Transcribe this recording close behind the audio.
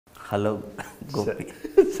Hello Gopi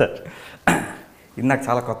sir, ఇది నాకు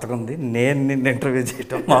చాలా కొత్తగా ఉంది. నేను నిన్ను ఇంటర్వ్యూ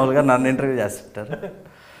చేయటం, మామూలుగా నన్ను ఇంటర్వ్యూ చేస్తుంటారు.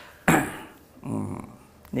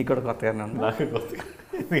 నీకు కూడా కొత్తగానే ఉంది. నాకు కొత్తగా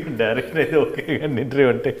డైరెక్ట్ అయితే ఓకే, కానీ ఇంటర్వ్యూ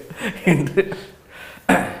అంటే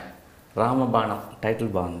రామబాణం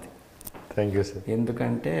టైటిల్ బాగుంది. Thank you sir.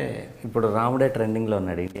 ఎందుకంటే ఇప్పుడు రాముడే ట్రెండింగ్లో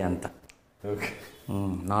ఉన్నాడు ఇండియా అంతా. ఓకే.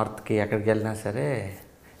 నార్త్కి ఎక్కడికి వెళ్ళినా సరే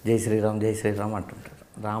జై శ్రీరామ్ జై శ్రీరామ్ అంటుంటారు.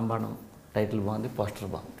 రామబాణం టైటిల్ బాగుంది, పోస్టర్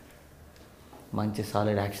బాగుంది, మంచి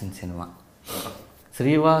సాలిడ్ యాక్షన్ సినిమా.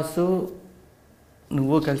 శ్రీవాసు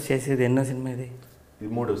నువ్వు కలిసి చేసేది ఎన్నో సినిమా ఇది? ఇది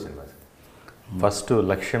 3వ సినిమా. ఫస్ట్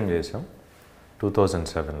లక్ష్యం చేసాం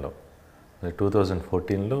 2007లో,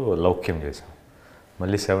 2014లో లౌక్యం చేసాం,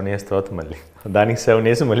 మళ్ళీ 7 years తర్వాత మళ్ళీ దానికి 7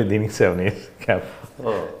 years, మళ్ళీ దీనికి 7 years గ్యాప్.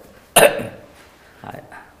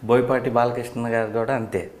 బోయపాటి బాలకృష్ణ గారు కూడా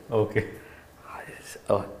అంతే. ఓకే.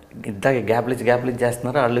 ఇంత గ్యాప్లు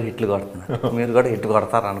చేస్తున్నారు, వాళ్ళు హిట్లు కొడుతున్నారు, మీరు కూడా హిట్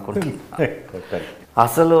కొడతారు అనుకుంటున్నారు.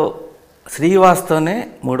 అసలు శ్రీవాస్తోనే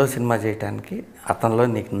 3వ సినిమా చేయడానికి అతనిలో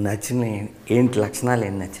నీకు నచ్చిన ఏంటి లక్షణాలు,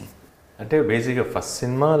 ఏం నచ్చింది? అంటే బేసిక్గా ఫస్ట్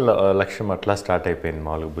సినిమా లక్ష్యం అట్లా స్టార్ట్ అయిపోయింది.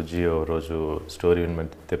 మామూలుగా బుజ్జి రోజు స్టోరీ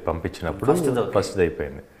పంపించినప్పుడు ఫస్ట్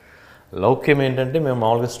అయిపోయింది. లౌక్యం ఏంటంటే మేము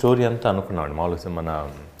మామూలుగా స్టోరీ అంతా అనుకున్నాం. మామూలుగా మన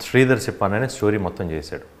శ్రీధర్ చెప్పాననే స్టోరీ మొత్తం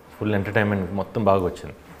చేశాడు, ఫుల్ ఎంటర్టైన్మెంట్ మొత్తం బాగా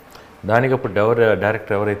వచ్చింది. దానికి అప్పుడు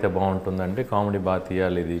డైరెక్టర్ ఎవరైతే బాగుంటుందంటే కామెడీ బాగా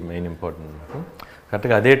తీయాలి, ఇది మెయిన్ ఇంపార్టెంట్.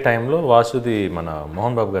 కరెక్ట్గా అదే టైంలో వాసుది మన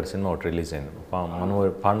మోహన్ బాబు గారి సినిమా ఒకటి రిలీజ్ అయింది,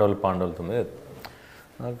 పాండవులతో మీద.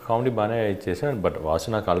 నాకు కామెడీ బాగానే ఇచ్చేసాను, బట్ వాసు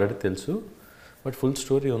నాకు ఆల్రెడీ తెలుసు, బట్ ఫుల్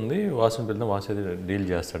స్టోరీ ఉంది. వాసుని పిలిచిన వాసు అది డీల్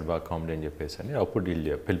చేస్తాడు బాగా కామెడీ అని చెప్పేసి అని అప్పుడు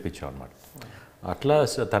పిలిపించాం అనమాట. అట్లా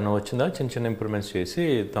తను వచ్చిందా చిన్న చిన్న ఇంప్రూవ్మెంట్స్ చేసి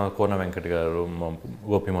తన కోన వెంకట్ గారు,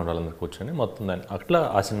 గోపి వాళ్ళందరూ కూర్చొని మొత్తం దాన్ని అట్లా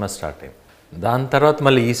ఆ సినిమా స్టార్ట్ అయింది. దాని తర్వాత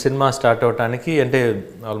మళ్ళీ ఈ సినిమా స్టార్ట్ అవడానికి అంటే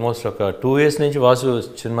ఆల్మోస్ట్ ఒక 2 years నుంచి వాసు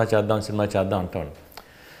సినిమా చేద్దాం అంటాను.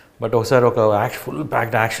 బట్ ఒకసారి ఒక ఫుల్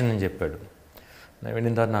ప్యాక్డ్ యాక్షన్ అని చెప్పాడు. నేను విన్న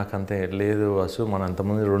తర్వాత నాకు అంతే లేదు వాసు, మన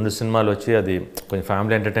అంతకుముందు 2 సినిమాలు వచ్చి అది కొంచెం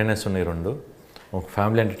ఫ్యామిలీ ఎంటర్టైనర్స్ ఉన్నాయి 2. ఒక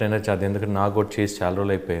ఫ్యామిలీ ఎంటర్టైనర్ అది ఎందుకంటే నాకు కూడా చేసి చాలా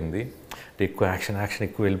రోజులు అయిపోయింది, ఎక్కువ యాక్షన్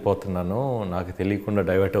ఎక్కువ వెళ్ళిపోతున్నాను, నాకు తెలియకుండా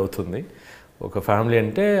డైవర్ట్ అవుతుంది. ఒక ఫ్యామిలీ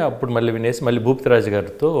అంటే అప్పుడు మళ్ళీ వినేసి మళ్ళీ భూపతిరాజు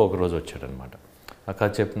గారితో ఒకరోజు వచ్చాడనమాట. ఆ కథ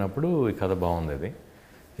చెప్పినప్పుడు ఈ కథ బాగుంది, అది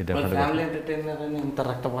ఫ్యామిలీ ఎంటర్టైనర్ అని ఇంత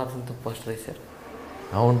రక్తపాతంతో పోస్టర్ వేశారు.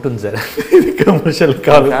 ఉంటుంది సార్, కమర్షియల్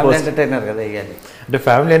కాదు, ఎంటర్టైనర్ కదా వేయాలి అంటే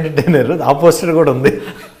ఫ్యామిలీ ఎంటర్టైనర్. ఆ పోస్టర్ కూడా ఉంది.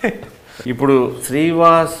 ఇప్పుడు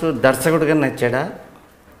శ్రీవాసు దర్శకుడిగా నచ్చాడా,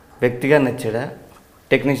 వ్యక్తిగా నచ్చాడా,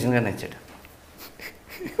 టెక్నీషియన్గా నచ్చాడా?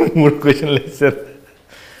 3 questions సార్.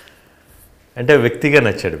 అంటే వ్యక్తిగా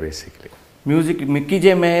నచ్చాడు basically. Music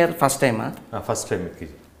Mickey J mayor first టైమా? First time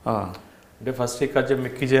Mickey J. అంటే ఫస్ట్ ఇక్కడ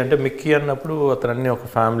మిక్కీజే అంటే మిక్కీ అన్నప్పుడు అతను అన్ని ఒక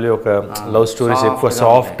ఫ్యామిలీ, ఒక లవ్ స్టోరీస్ ఎక్కువ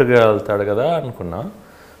సాఫ్ట్గా వెళ్తాడు కదా అనుకున్నా.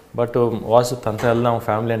 బట్ వాసు తనతో వెళ్దాం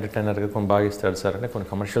ఫ్యామిలీ ఎంటర్టైనర్గా కొన్ని బాగా ఇస్తాడు సార్ అంటే కొన్ని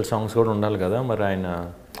కమర్షియల్ సాంగ్స్ కూడా ఉండాలి కదా, మరి ఆయన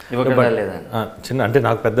చిన్న అంటే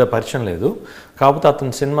నాకు పెద్ద పరిచయం లేదు. కాకపోతే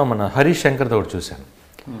అతని సినిమా మన హరీష్ శంకర్తో ఒకటి చూశాను,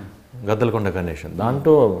 గద్దలకొండ గణేష్.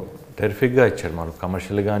 దాంట్లో టెరిఫిక్గా ఇచ్చాడు మనకు,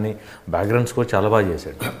 కమర్షియల్ కానీ బ్యాక్గ్రౌండ్ స్కోర్ చాలా బాగా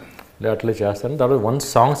చేశాడు. అట్లా చేస్తాను. తర్వాత 1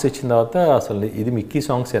 songs ఇచ్చిన తర్వాత అసలు ఇది మిక్కీ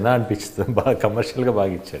సాంగ్స్ ఎలా అనిపిస్తుంది, బాగా కమర్షియల్గా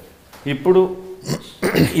బాగా ఇచ్చాడు. ఇప్పుడు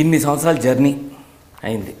ఇన్ని సంవత్సరాల జర్నీ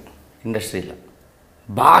అయింది ఇండస్ట్రీలో,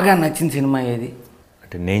 బాగా నచ్చిన సినిమా ఏది?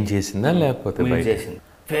 అంటే నేను చేసిందా లేకపోతే చేసింది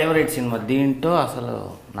ఫేవరెట్ సినిమా? దీంట్లో అసలు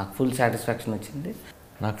నాకు ఫుల్ సాటిస్ఫాక్షన్ వచ్చింది.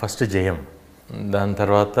 నాకు ఫస్ట్ జయం, దాని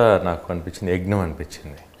తర్వాత నాకు అనిపించింది యజ్ఞం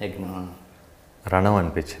అనిపించింది, రణం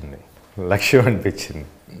అనిపించింది, లక్ష్యం అనిపించింది.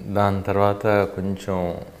 దాని తర్వాత కొంచెం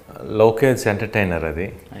లోకేష్ ఎంటర్టైనర్, అది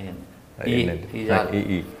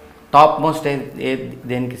టాప్ మోస్ట్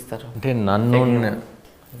దేనికి ఇస్తారు? అంటే నన్ను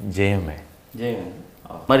జయమే.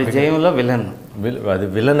 మరి జయంలో విలన్, అది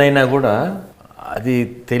విలన్ అయినా కూడా అది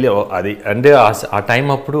అది అంటే ఆ టైం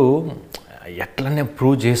అప్పుడు ఎట్లనే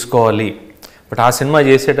ప్రూవ్ చేసుకోవాలి. బట్ ఆ సినిమా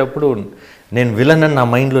చేసేటప్పుడు నేను విలన్ అని నా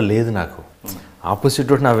మైండ్లో లేదు, నాకు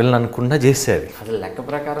ఆపోజిట్ నా విలన్ అనుకున్నా చేసేది. అసలు లెక్క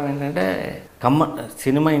ప్రకారం ఏంటంటే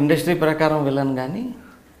సినిమా ఇండస్ట్రీ ప్రకారం విలన్, కానీ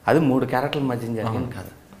అది 3 క్యారెక్టర్ల మధ్య జరిగింది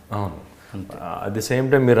కాదు. అవును. అట్ ది సేమ్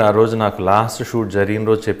టైం మీరు ఆ రోజు నాకు లాస్ట్ షూట్ జరిగిన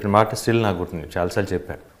రోజు చెప్పిన మాట స్టిల్ నాకు గుర్తుంది, చాలాసార్లు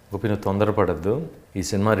చెప్పాను. గోపి నువ్వు తొందరపడద్దు, ఈ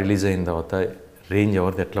సినిమా రిలీజ్ అయిన తర్వాత రేంజ్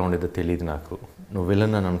ఎవరిది ఎట్లా ఉండేదో తెలియదు నాకు, నువ్వు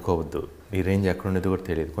విలన్ అని అనుకోవద్దు, నీ రేంజ్ ఎక్కడ ఉండేది కూడా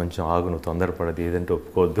తెలియదు, కొంచెం ఆగు, నువ్వు తొందరపడద్దు, ఏదంటే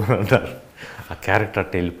ఒప్పుకోవద్దు అంటారు. ఆ క్యారెక్టర్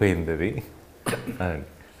అట్లా వెళ్ళిపోయింది అది.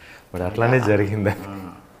 బట్ అట్లానే జరిగింది.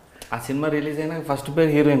 ఆ సినిమా రిలీజ్ అయినా ఫస్ట్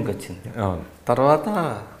పేరు హీరోయిన్కి వచ్చింది. అవును. తర్వాత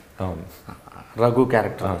అవును రఘు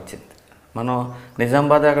క్యారెక్టర్ వచ్చింది. మనం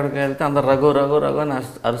నిజామాబాద్ అక్కడికి వెళ్తే అందరు రఘు రఘు రఘు అని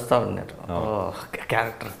అరుస్తూ ఉన్నారు.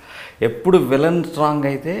 క్యారెక్టర్ ఎప్పుడు విలన్ స్ట్రాంగ్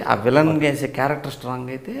అయితే, ఆ విలన్ వేసే క్యారెక్టర్ స్ట్రాంగ్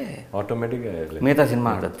అయితే ఆటోమేటిక్గా మిగతా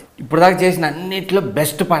సినిమా ఆడుద్ది. ఇప్పుడు దాకా చేసిన అన్నిట్లో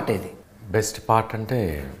బెస్ట్ పార్ట్ ఏది? బెస్ట్ పార్ట్ అంటే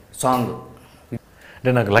సాంగ్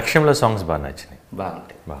అంటే నాకు లక్ష్యంలో సాంగ్స్ బాగా నచ్చినాయి.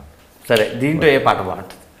 బాగుంటాయి. సరే, దీంట్లో ఏ పాట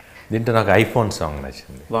బాగుంటుంది? దీంట్లో నాకు ఐఫోన్ సాంగ్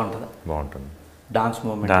నచ్చింది. బాగుంటుందా? బాగుంటుంది.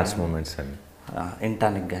 డాన్స్ మూమెంట్స్ అని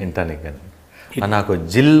ఇంటానిక్ కానీ నాకు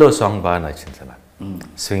జిల్లో సాంగ్ బాగా నచ్చింది sir.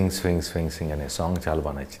 Swing swing swing swing అనే సాంగ్ చాలా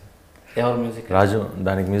బాగా నచ్చింది. ఎవరు మ్యూజిక్? రాజు.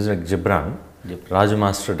 దానికి మ్యూజిక్ జిబ్రాన్, రాజు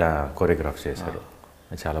మాస్టర్ కొరియోగ్రాఫ్ చేశారు.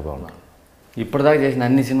 చాలా బాగుంది. ఇప్పుడు దాకా చేసిన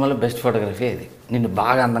అన్ని సినిమాల్లో బెస్ట్ ఫోటోగ్రఫీ ఇది. నిన్ను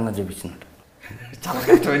బాగా అందంగా చూపించినట్టు. చాలా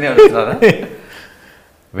కష్టమైన అడుగుతారా?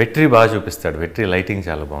 వెట్రి బాగా చూపిస్తాడు. వెట్రి లైటింగ్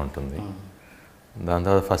చాలా బాగుంటుంది. దాని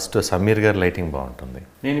తర్వాత ఫస్ట్ సమీర్ గారి లైటింగ్ బాగుంటుంది.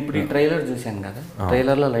 నేను ఇప్పుడు ఈ ట్రైలర్ చూశాను కదా,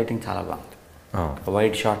 ట్రైలర్లో లైటింగ్ చాలా బాగుంది.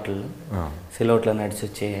 వైడ్ షాట్లు, సిలోట్లో నడిచి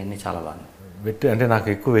వచ్చే అన్నీ చాలా బాగుంది. వెట్రి అంటే నాకు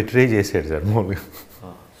ఎక్కువ వెట్రీ చేసాడు సార్ మూవీ.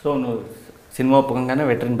 సో నువ్వు సినిమా ఒప్పుకోగానే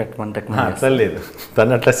వెటరీని పెట్టమని రికమెండ్ అట్లా లేదు,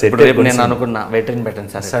 తను అట్లా సెట్. రేపు నేను అనుకున్నా వెటరీని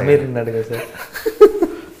పెట్టండి సార్. సమీర్ అడిగా సార్.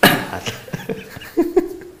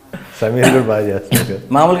 సమీర్ కూడా బాగా చేస్తాడు.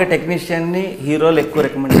 మామూలుగా టెక్నీషియన్ని హీరోలు ఎక్కువ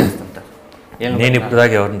రికమెండ్ చేస్తుంటారు. నేను ఇప్పుడు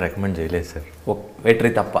దాకా ఎవరిని రికమెండ్ చేయలేదు సార్,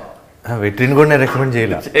 వెటరీ తప్ప. వెటరీని కూడా నేను రికమెండ్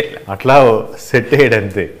చేయలేదు, అట్లా సెట్ అయ్యాడు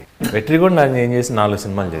అంతే. వెటరీ కూడా నాకు ఏం చేసి 4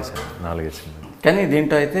 సినిమాలు చేశాను, 4 సినిమాలు. కానీ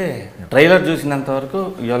దీంట్లో అయితే ట్రైలర్ చూసినంత వరకు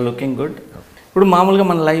యు ఆర్ లుకింగ్ గుడ్. ఇప్పుడు మామూలుగా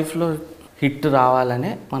మన లైఫ్లో హిట్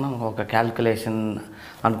రావాలనే మనం ఒక క్యాల్కులేషన్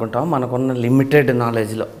అనుకుంటాం. మనకున్న లిమిటెడ్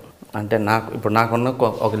నాలెడ్జ్లో, అంటే నాకున్న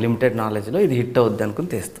ఒక లిమిటెడ్ నాలెడ్జ్లో ఇది హిట్ అవుద్ది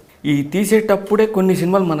అనుకుని తీస్తాం. ఈ తీసేటప్పుడే కొన్ని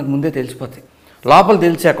సినిమాలు మనకు ముందే తెలిసిపోతాయి. లోపల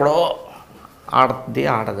తెలిసి ఎక్కడో ఆడుతుంది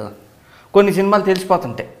ఆడదు. కొన్ని సినిమాలు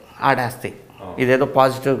తెలిసిపోతుంటాయి, ఆడేస్తాయి. ఇదేదో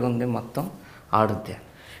పాజిటివ్గా ఉంది మొత్తం ఆడుద్ది.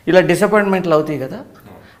 ఇలా డిసప్పాయింట్మెంట్లు అవుతాయి కదా,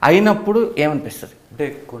 అయినప్పుడు ఏమనిపిస్తుంది? అంటే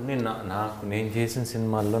కొన్ని నాకు నేను చేసిన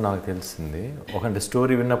సినిమాల్లో నాకు తెలిసింది ఒక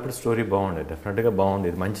స్టోరీ విన్నప్పుడు స్టోరీ బాగుండేది, డెఫినెట్గా బాగుంది,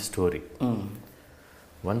 ఇది మంచి స్టోరీ.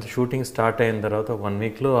 వన్స్ షూటింగ్ స్టార్ట్ అయిన తర్వాత 1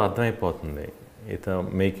 వీక్లో అర్థమైపోతుంది ఇత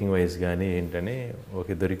మేకింగ్ వైజ్ కానీ ఏంటని.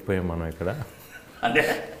 ఓకే, దొరికిపోయాం మనం ఇక్కడ,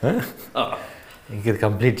 ఇంక ఇది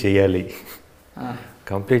కంప్లీట్ చేయాలి.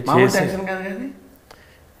 కంప్లీట్ చేసి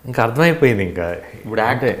ఇంకా అర్థమైపోయింది. ఇంకా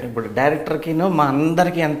ఇప్పుడు డైరెక్టర్కి మా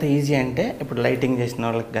అందరికీ ఎంత ఈజీ అంటే, ఇప్పుడు లైటింగ్ చేసిన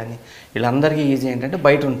వాళ్ళకి కానీ వీళ్ళందరికీ ఈజీ ఏంటంటే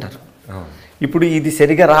బయట ఉంటారు. ఇప్పుడు ఇది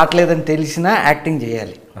సరిగా రావట్లేదని తెలిసినా యాక్టింగ్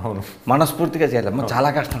చేయాలి. అవును, మనస్ఫూర్తిగా చేయాలి.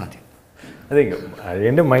 చాలా కష్టం అది. అదే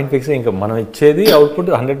అదేంటి మైండ్ ఫిక్స్. ఇంకా మనం ఇచ్చేది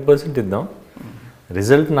అవుట్పుట్ 100% ఇద్దాం,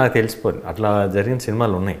 రిజల్ట్ నాకు తెలిసిపోయింది. అట్లా జరిగిన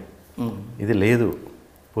సినిమాలు ఉన్నాయి. ఇది లేదు,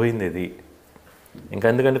 పోయింది ఇది. ఇంకా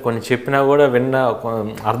ఎందుకంటే కొన్ని చెప్పినా కూడా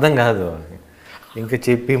అర్థం కాదు. ఇంకా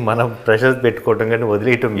చెప్పి మనం ప్రెషర్ పెట్టుకోవటం కానీ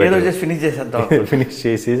వదిలేయటం, ఫినిష్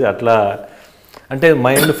చేసి అట్లా. అంటే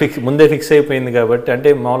మైండ్ ముందే ఫిక్స్ అయిపోయింది కాబట్టి. అంటే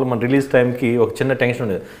మామూలుగా మన రిలీజ్ టైంకి ఒక చిన్న టెన్షన్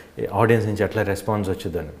ఉండేది, ఆడియన్స్ నుంచి ఎట్లా రెస్పాన్స్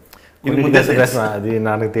వచ్చిందని. అది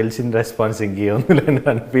నాకు తెలిసిన రెస్పాన్స్ ఇంకేముంది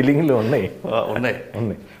అని ఫీలింగ్లో ఉన్నాయి.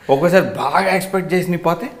 ఒక్కోసారి బాగా ఎక్స్పెక్ట్ చేసి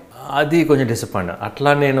పోతే అది కొంచెం డిసప్పాయింట్.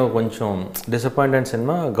 అట్లా నేను కొంచెం డిసప్పాయింట్ అయిన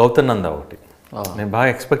సినిమా గౌతమ్ ఒకటి నేను బాగా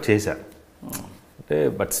ఎక్స్పెక్ట్ చేశాను. అంటే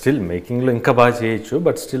బట్ స్టిల్ మేకింగ్లో ఇంకా బాగా చేయొచ్చు,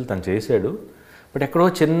 బట్ స్టిల్ తను చేశాడు. బట్ ఎక్కడో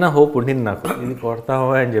చిన్న హోప్ ఉండింది నాకు, ఇది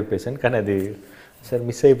కొడతావా అని చెప్పేసాను. కానీ అది సరే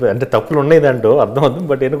మిస్ అయిపోయింది. అంటే తప్పులు ఉన్నాయి దాంట్లో అర్థమవుతుంది,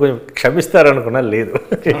 బట్ నేను కొంచెం క్షమిస్తారనుకున్నా, లేదు.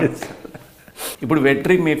 ఇప్పుడు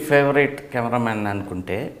వెట్రీ మీ ఫేవరెట్ కెమెరామ్యాన్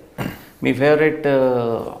అనుకుంటే, మీ ఫేవరెట్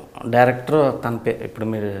డైరెక్టర్ తన ఇప్పుడు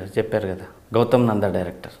మీరు చెప్పారు కదా, గౌతమ్ నందా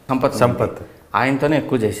డైరెక్టర్ సంపత్ ఆయనతోనే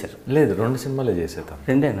ఎక్కువ చేశారు. లేదు, 2 సినిమాలే చేసేద్దాం.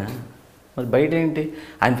 2ఏనా? మరి బయట ఏంటి?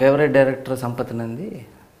 ఆయన ఫేవరెట్ డైరెక్టర్ సంపత్ నంది,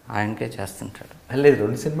 ఆయనకే చేస్తుంటాడు. లేదు,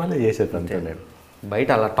 2 సినిమాలే చేసేది అంతే. నేను బయట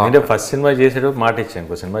అలా అంటే ఫస్ట్ సినిమా చేసేటప్పుడు మాట ఇచ్చాను,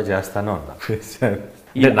 ఇంకో సినిమా చేస్తానే ఉన్నా.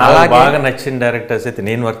 బాగా నచ్చిన డైరెక్టర్స్ అయితే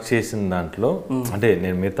నేను వర్క్ చేసిన దాంట్లో, అంటే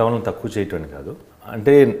నేను మిగతా వాళ్ళని తక్కువ చేయటం కాదు,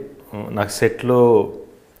 అంటే నాకు సెట్లో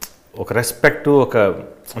ఒక రెస్పెక్ట్, ఒక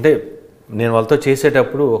అంటే నేను వాళ్ళతో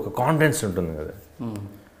చేసేటప్పుడు ఒక కాన్ఫిడెన్స్ ఉంటుంది కదా.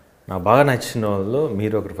 నాకు బాగా నచ్చిన వాళ్ళు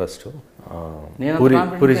మీరు ఒకరు. ఫస్ట్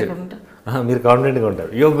పూరి మీరు కాన్ఫిడెంట్గా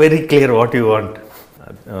ఉంటారు, you are very clear what you want.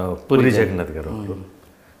 Puri Jagannadh గారు ఒకరు,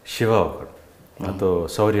 శివ ఒకడు, నాతో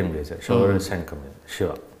శౌర్యం చేశారు, శౌర్య శంకం శివ,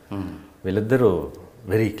 వీళ్ళిద్దరూ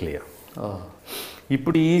వెరీ క్లియర్.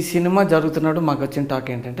 ఇప్పుడు ఈ సినిమా జరుగుతున్నాడు, మాకు వచ్చిన టాక్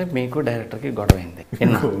ఏంటంటే మీకు డైరెక్టర్కి గొడవ అయింది.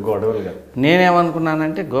 గొడవలు కాదు,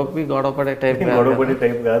 నేనేమనుకున్నానంటే గోపి గొడవపడే టైప్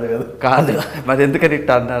కాదు కదా. కాదు, మరి ఎందుకని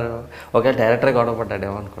ఇట్లా అన్నారు? ఒకవేళ డైరెక్టర్ గొడవ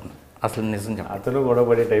పడ్డాడేమో అనుకున్నాను. అసలు నిజం చెప్పాను, అతను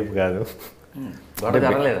గొడవపడే టైప్ కాదు. గొడవ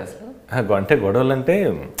జరగలేదు అసలు. అంటే గొడవలు అంటే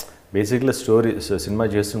బేసిక్గా స్టోరీ సినిమా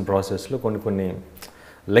చేస్తున్న ప్రాసెస్లో కొన్ని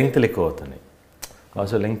లెంగ్త్లు ఎక్కువ అవుతున్నాయి.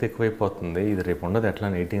 అసలు లెంగ్త్ ఎక్కువైపోతుంది, ఇది రేపు ఉండదు ఎట్లా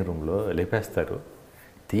ఎడిటింగ్ రూమ్లో లేపేస్తారు,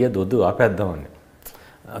 తీయదొద్దు ఆపేద్దామని.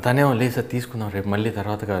 తనేమో లేదు సార్ తీసుకుందాం రేపు మళ్ళీ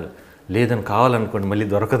తర్వాత కాదు, లేదని కావాలనుకోండి మళ్ళీ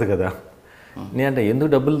దొరకదు కదా. నేనంటే ఎందుకు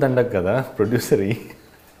డబ్బులు దండకు కదా ప్రొడ్యూసర్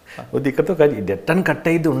వద్దు ఇక్కడతో కాదు, ఇది ఎట్టని కట్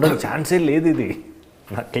అయ్యింది ఉండదు ఛాన్సే లేదు, ఇది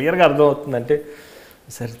నాకు క్లియర్గా అర్థమవుతుందంటే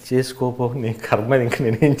సరే చేసుకోపో నీ కర్మ ఇంకా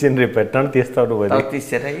నేనేం చేయను రేపు పెట్టాను తీస్తాడు.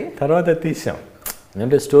 తర్వాత తీసాం.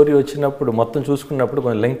 అంటే స్టోరీ వచ్చినప్పుడు మొత్తం చూసుకున్నప్పుడు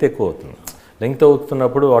కొంచెం లెంగ్త్ ఎక్కువ అవుతుంది. లెంగ్త్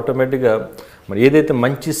అవుతున్నప్పుడు ఆటోమేటిక్గా మరి ఏదైతే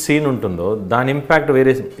మంచి సీన్ ఉంటుందో దాని ఇంపాక్ట్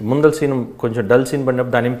వేరే, ముందల సీన్ కొంచెం డల్ సీన్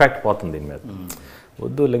పడినప్పుడు దాని ఇంపాక్ట్ పోతుంది దీని మీద.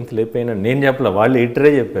 వద్దు లెంగ్త్ లేకపోయినా నేను చెప్పలే, వాళ్ళు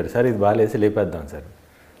ఎడిటరే చెప్పారు సార్ ఇది బాగాలేసి లేపేద్దాం సార్.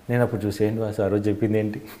 నేను అప్పుడు చూసి ఏంటి వాసు ఆ రోజు చెప్పింది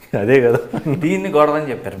ఏంటి అదే కదా దీన్ని గొడవ అని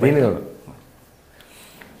చెప్పారు. దీన్ని గొడవ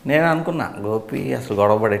నేను అనుకున్నా గోపి అసలు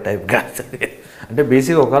గొడవపడే టైప్ కాదు. అంటే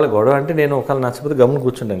బేసిక్గా ఒకవేళ గొడవ అంటే నేను ఒకవేళ నచ్చకపోతే గమ్మున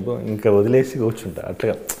కూర్చుంటాను, ఇంకా వదిలేసి కూర్చుంటా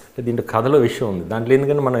అట్లా. అంటే దీంట్లో కథలో విషయం ఉంది దాంట్లో,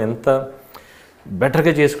 ఎందుకంటే మనం ఎంత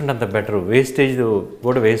బెటర్గా చేసుకుంటే అంత బెటర్. వేస్టేజ్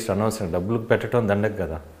కూడా వేస్ట్, అనవసరం డబ్బులు పెట్టడం దండకు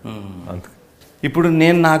కదా. అందుకు ఇప్పుడు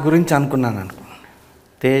నేను నా గురించి అనుకున్నాను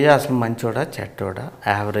తేజ అసలు మంచోడా చెట్టోడా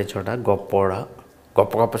యావరేజోడా గొప్పోడా,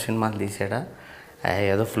 గొప్ప గొప్ప సినిమాలు తీసాడా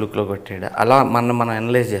ఏదో ఫ్లూక్లో కొట్టాడా, అలా మనం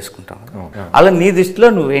అనలైజ్ చేసుకుంటాం. అలా నీ దృష్టిలో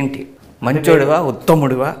నువ్వేంటి, మంచోడివా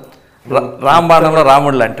ఉత్తముడివా రాంబాణంలో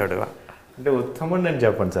రాముడు అంటాడువా? అంటే ఉత్తముడు నేను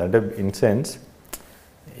చెప్పండి సార్, అంటే ఇన్ సెన్స్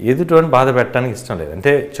ఎదుటోని బాధ పెట్టడానికి ఇష్టం లేదు.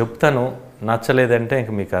 అంటే చెప్తాను నచ్చలేదంటే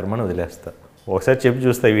ఇంక మీ కర్మను వదిలేస్తా. ఒకసారి చెప్పి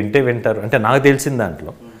చూస్తా, వింటే వింటారు అంటే నాకు తెలిసిన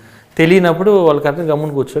దాంట్లో, తెలియనప్పుడు వాళ్ళకి అర్థం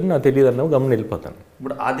గమ్మున కూర్చొని నాకు తెలియదు అన్నప్పుడు గమ్మున వెళ్ళిపోతాను.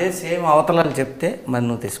 ఇప్పుడు అదే సేమ్ అవతలాలు చెప్తే మరి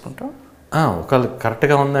నువ్వు తీసుకుంటావు? ఒకళ్ళు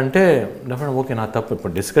కరెక్ట్గా ఉందంటే డెఫినెట్ ఓకే నా తప్పు.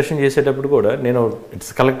 ఇప్పుడు డిస్కషన్ చేసేటప్పుడు కూడా నేను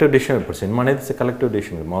ఇట్స్ కలెక్టివ్ డిసిషన్. ఇప్పుడు సినిమా అనేది కలెక్టివ్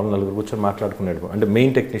డిసిషన్. మామూలు నలుగురు కూర్చొని మాట్లాడుకునేటప్పుడు అంటే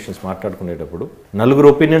మెయిన్ టెక్నీషియన్స్ మాట్లాడుకునేటప్పుడు నలుగురు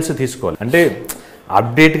ఒపీనియన్స్ తీసుకోవాలి. అంటే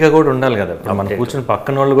అప్డేట్గా కూడా ఉండాలి కదా. ఇప్పుడు మనం కూర్చొని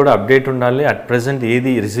పక్కన వాళ్ళు కూడా అప్డేట్ ఉండాలి. అట్ ప్రజెంట్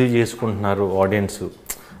ఏది రిసీవ్ చేసుకుంటున్నారు ఆడియన్స్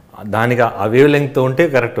దానికి ఆ వేవ్ లెంగ్త్తో ఉంటే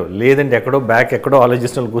కరెక్ట్, లేదంటే ఎక్కడో బ్యాక్ ఎక్కడో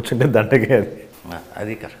ఆలోచిస్తున్న కూర్చుంటే దండగే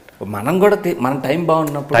అది కరెక్ట్. మనం కూడా మన టైం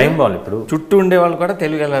బాగున్నప్పుడు టైం బాగుంది. ఇప్పుడు చుట్టూ ఉండే వాళ్ళు కూడా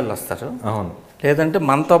తెలుగు వాళ్ళు వస్తారు. అవును, లేదంటే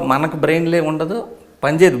మనకు బ్రెయిన్లే ఉండదు,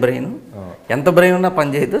 పనిచేయదు బ్రెయిన్. ఎంత బ్రెయిన్ ఉన్నా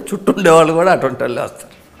పనిచేయదు, చుట్టూ ఉండేవాళ్ళు కూడా అటువంటి వాళ్ళే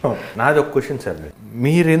వస్తారు. నాది ఒక క్వశ్చన్ సార్,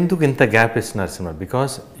 మీరు ఎందుకు ఇంత గ్యాప్ ఇస్తున్నారు cinema?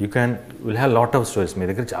 Because you will have lot of stories, మీ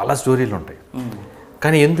దగ్గర చాలా స్టోరీలు ఉంటాయి,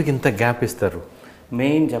 కానీ ఎందుకు ఇంత గ్యాప్ ఇస్తారు?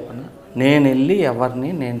 మెయిన్ చెప్పను, నేను వెళ్ళి ఎవరిని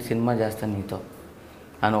నేను సినిమా చేస్తాను నీతో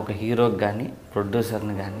అని ఒక హీరోకి కానీ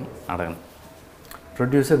ప్రొడ్యూసర్ని కానీ అడగను.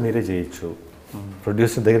 ప్రొడ్యూసర్ మీరే చేయొచ్చు,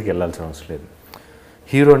 ప్రొడ్యూసర్ దగ్గరికి వెళ్ళాల్సిన అవసరం లేదు.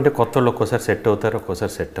 హీరో అంటే కొత్త వాళ్ళు ఒక్కోసారి సెట్ అవుతారు,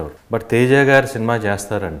 ఒక్కోసారి సెట్ అవ్వరు. బట్ తేజ గారు సినిమా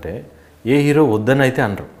చేస్తారంటే ఏ హీరో వద్దని అయితే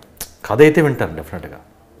అనరు, కథ అయితే వింటారు డెఫినెట్గా.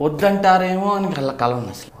 వద్దంటారేమో అని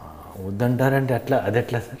కలవను అసలు. వద్దంటారంటే అట్లా అది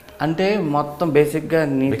ఎట్లా సార్? అంటే మొత్తం బేసిక్గా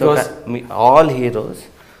నీతో all heroes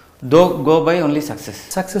go by only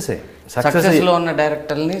సక్సెస్లో ఉన్న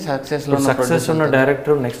డైరెక్టర్ని సక్సెస్ ఉన్న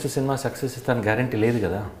డైరెక్టర్ నెక్స్ట్ సినిమా సక్సెస్ ఇస్తాను గ్యారంటీ లేదు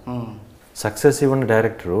కదా. సక్సెస్ ఇవ్వని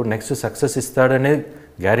డైరెక్టరు నెక్స్ట్ సక్సెస్ ఇస్తాడనే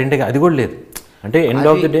గ్యారంటీగా అది కూడా లేదు. అంటే ఎండ్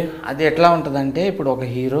ఆఫ్ ది డే అది ఎట్లా ఉంటుందంటే, ఇప్పుడు ఒక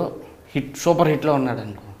హీరో సూపర్ హిట్లో ఉన్నాడు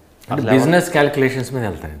అనుకో, బిజినెస్ క్యాలిక్యులేషన్స్ మీద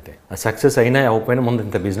వెళ్తాయంటే ఆ సక్సెస్ అయినా అవ్వకపోయినా ముందు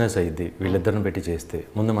ఇంత బిజినెస్ అయ్యిద్ది వీళ్ళిద్దరిని పెట్టి చేస్తే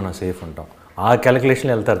ముందు మనం సేఫ్ ఉంటాం, ఆ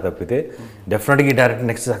క్యాలిక్యులేషన్లో వెళ్తారు తప్పితే డెఫినెట్గా ఈ డైరెక్టర్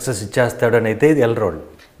నెక్స్ట్ సక్సెస్ ఇచ్చేస్తాడు అని అయితే ఇది వెళ్ళరు.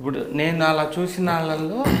 ఇప్పుడు నేను అలా చూసిన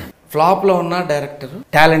వాళ్ళల్లో ఫ్లాప్లో ఉన్న డైరెక్టర్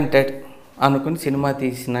టాలెంటెడ్ అనుకుని సినిమా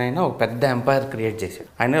తీసిన ఆయన ఒక పెద్ద ఎంపైర్ క్రియేట్ చేశాడు.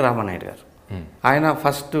 ఆయన రామానాయుడు గారు. ఆయన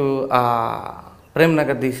ఫస్ట్ ప్రేమ్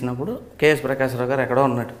నగర్ తీసినప్పుడు కేఎస్ ప్రకాశ్రావు గారు ఎక్కడో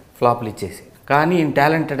ఉన్నాడు, ఫ్లాప్లు ఇచ్చేసి, కానీ ఈయన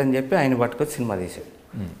టాలెంటెడ్ అని చెప్పి ఆయన పట్టుకొని సినిమా తీశాడు,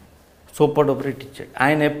 సూపర్ డూపర్ హిట్ ఇచ్చాడు.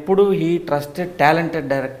 ఆయన ఎప్పుడు he trusted talented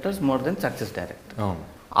directors more than success director.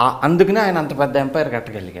 అందుకనే ఆయన అంత పెద్ద ఎంపైర్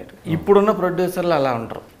కట్టగలిగాడు. ఇప్పుడున్న ప్రొడ్యూసర్లు అలా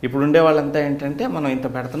ఉంటారు. ఇప్పుడు ఉండే వాళ్ళంతా ఏంటంటే మనం ఇంత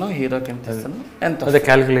పెడుతున్నాం, హీరోకి ఎంత ఇస్తున్నాం, ఎంత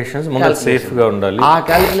క్యాలిక్యులేషన్స్ సేఫ్గా ఉండాలి. ఆ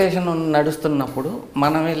క్యాలిక్యులేషన్ నడుస్తున్నప్పుడు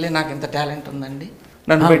మనం వెళ్ళి నాకు ఇంత టాలెంట్ ఉందండి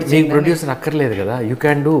నన్ను పెట్టి ప్రొడ్యూసర్ అక్కర్లేదు కదా, యూ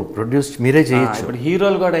క్యాన్ డూ ప్రొడ్యూస్ మీరే చేయొచ్చు. ఇప్పుడు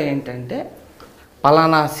హీరోలు కూడా ఏంటంటే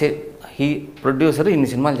పలానా ప్రొడ్యూసర్ ఇన్ని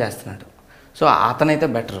సినిమాలు చేస్తున్నాడు, సో అతనైతే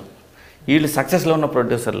బెటర్, వీళ్ళు సక్సెస్లో ఉన్న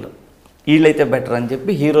ప్రొడ్యూసర్లు వీళ్ళైతే బెటర్ అని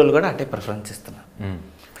చెప్పి హీరోలు కూడా అటే ప్రిఫరెన్స్ ఇస్తున్నారు.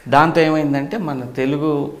 దాంతో ఏమైందంటే మన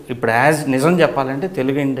తెలుగు ఇప్పుడు నిజం చెప్పాలంటే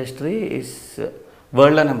తెలుగు ఇండస్ట్రీ ఈస్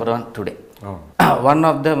వరల్డ్లో number 1 today. One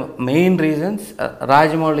of the main reasons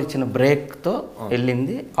Rajamouli ఇచ్చిన బ్రేక్తో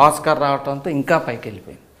వెళ్ళింది, ఆస్కార్ రావడంతో ఇంకా పైకి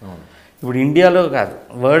వెళ్ళిపోయింది. ఇప్పుడు ఇండియాలో కాదు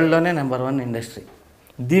వరల్డ్లోనే నెంబర్ 1 ఇండస్ట్రీ.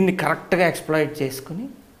 దీన్ని కరెక్ట్గా ఎక్స్ప్లాయిట్ చేసుకుని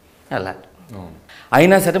వెళ్ళాలి.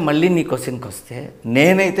 అయినా సరే మళ్ళీ నీ క్వశ్చన్కి వస్తే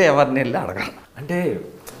నేనైతే ఎవరిని వెళ్ళి అడగను. అంటే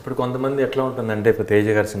ఇప్పుడు కొంతమంది ఎట్లా ఉంటుందంటే ఇప్పుడు తేజ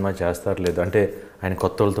గారు సినిమా చేస్తారు లేదు అంటే ఆయన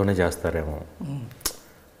కొత్త వాళ్ళతోనే చేస్తారేమో,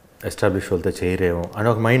 ఎస్టాబ్లిష్ వాళ్ళతో చేయరేమో అని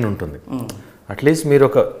ఒక మైండ్ ఉంటుంది. అట్లీస్ట్ మీరు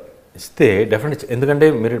ఒక ఇస్తే డెఫినెట్, ఎందుకంటే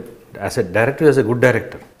మీరు as a director as a good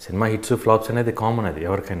director cinema hits flops అనేది కామన్, అది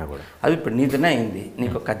ఎవరికైనా కూడా. అది ఇప్పుడు నీతోనే అయింది,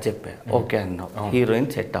 నీకు ఒక కథ చెప్పా, ఓకే అన్నావు, హీరోయిన్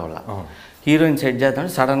సెట్ అవ్వాలా, హీరోయిన్ సెట్ చేద్దాం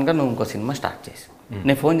సడన్గా నువ్వు ఇంకో సినిమా స్టార్ట్ చేసి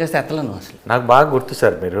నేను ఫోన్ చేస్తే ఎత్తలా నువ్వు అసలు. నాకు బాగా గుర్తు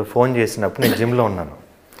సార్, మీరు ఫోన్ చేసినప్పుడు నేను జిమ్లో ఉన్నాను,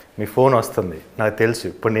 మీ ఫోన్ వస్తుంది నాకు తెలుసు.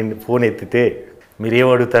 ఇప్పుడు నేను ఫోన్ ఎత్తితే మీరు ఏం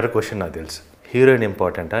అడుగుతారో క్వశ్చన్ నాకు తెలుసు. హీరోయిన్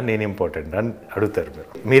ఇంపార్టెంటా నేను ఇంపార్టెంటా అని అడుగుతారు మీరు,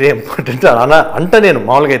 మీరే ఇంపార్టెంట్ అలా అంట నేను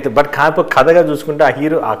మామూలుగా అయితే. బట్ కాకపోతే కథగా చూసుకుంటే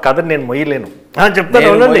ఆ కథని నేను మొయ్యలేను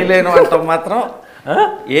చెప్తాను, మొయ్యలేను అంటాం మాత్రం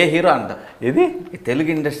ఏ హీరో అంటాం. ఇది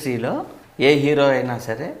తెలుగు ఇండస్ట్రీలో ఏ హీరో అయినా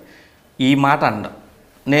సరే ఈ మాట అంటాం,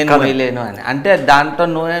 నేను మొయ్యలేను అని. అంటే దాంట్లో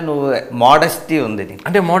నువ్వు మోడెస్టీ ఉంది.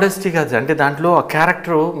 అంటే మోడెస్టీ కాదు, అంటే దాంట్లో ఆ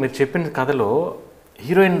క్యారెక్టర్ మీరు చెప్పిన కథలో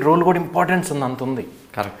హీరోయిన్ రోల్ కూడా ఇంపార్టెన్స్ ఉంది, అంత ఉంది.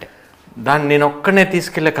 కరెక్టే. దాన్ని నేను ఒక్కనే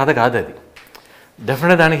తీసుకెళ్లే కథ కాదు అది,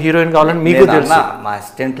 డెఫినెట్గా దానికి హీరోయిన్ కావాలని మీకు తెలుసు. మా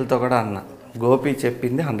అసిస్టెంట్లతో కూడా అన్నా, గోపి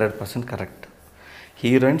చెప్పింది 100% కరెక్ట్.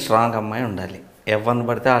 హీరోయిన్ స్ట్రాంగ్ అమ్మాయి ఉండాలి, ఎవరిని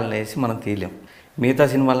పడితే వాళ్ళని వేసి మనం తీయలేం. మిగతా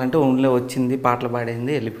సినిమాలు అంటే ఓన్లీ వచ్చింది పాటలు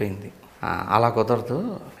పాడింది వెళ్ళిపోయింది, అలా కుదరదు.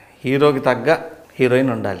 హీరోకి తగ్గ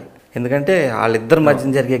హీరోయిన్ ఉండాలి, ఎందుకంటే వాళ్ళిద్దరి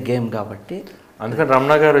మధ్య జరిగే గేమ్ కాబట్టి. అందుకని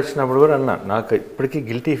రమణ గారు వచ్చినప్పుడు కూడా అన్నా, నాకు ఇప్పటికీ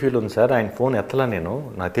గిల్టీ ఫీల్ ఉంది సార్, ఆయన ఫోన్ ఎత్తలా,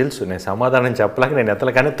 నాకు తెలుసు నేను సమాధానం చెప్పలేక నేను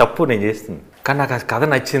ఎత్తలా, కానీ తప్పు నేను చేస్తుంది, కానీ నాకు ఆ కథ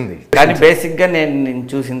నచ్చింది. కానీ బేసిక్గా నేను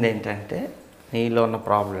చూసింది ఏంటంటే నీలో ఉన్న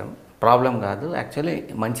ప్రాబ్లం కాదు యాక్చువల్లీ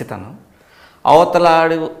మంచితనం.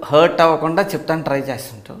 అవతలాడు హర్ట్ అవ్వకుండా చెప్తాను ట్రై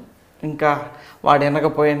చేస్తుంటావు, ఇంకా వాడు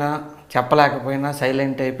వినకపోయినా చెప్పలేకపోయినా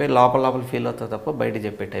సైలెంట్ అయిపోయి లోపల ఫీల్ అవుతుంది తప్ప బయట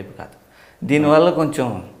చెప్పే టైప్ కాదు. దీనివల్ల కొంచెం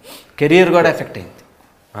కెరీర్ కూడా ఎఫెక్ట్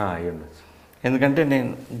అయింది. ఎందుకంటే నేను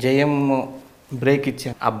జయం బ్రేక్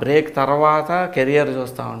ఇచ్చాను, ఆ బ్రేక్ తర్వాత కెరియర్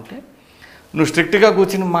చూస్తూ ఉంటే నువ్వు స్ట్రిక్ట్గా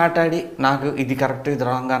కూర్చుని మాట్లాడి నాకు ఇది కరెక్ట్ ఇది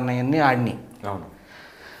రాంగ్ అన్నవన్నీ ఆడిని. అవును,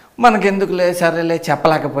 మనకెందుకులే సరేలే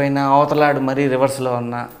చెప్పలేకపోయినా అవతలాడు మరీ రివర్స్లో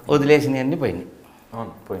ఉన్న వదిలేసినవన్నీ పోయినాయి.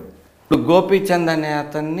 అవును పోయింది. ఇప్పుడు గోపీచంద్ అనే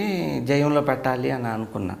అతన్ని జయంలో పెట్టాలి అని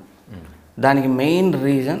అనుకున్నా, దానికి మెయిన్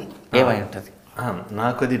రీజన్ ఏమై ఉంటుంది?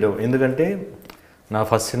 నాకు అది ఎందుకంటే నా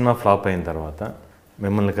ఫస్ట్ సినిమా ఫ్లాప్ అయిన తర్వాత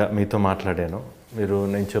మీతో మాట్లాడాను,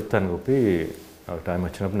 నేను చెప్తాను గోపి, టైం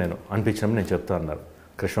వచ్చినప్పుడు అనిపించినప్పుడు నేను చెప్తాను అన్నారు.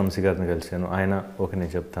 కృష్ణవంశీ గారిని కలిసాను, ఆయన ఓకే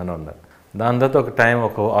నేను చెప్తాను అన్నారు. దాని తర్వాత ఒక టైం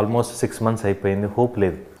ఆల్మోస్ట్ 6 months అయిపోయింది, హోప్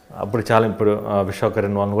లేదు. అప్పుడు చాలా ఇప్పుడు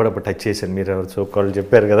విశ్వకరణ్ వాళ్ళని కూడా ఇప్పుడు టచ్ చేశాను, మీరు ఎవరు చోకోళ్ళు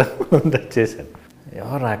చెప్పారు కదా టచ్ చేశాను.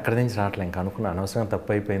 ఎవరు అక్కడి నుంచి రావట్లే, ఇంకా అనుకున్నా అనవసరంగా తప్పు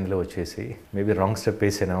అయిపోయిందిలే, వచ్చేసి మేబీ రాంగ్ స్టెప్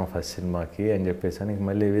వేసానేమో ఫస్ట్ సినిమాకి అని చెప్పేసి ఇంక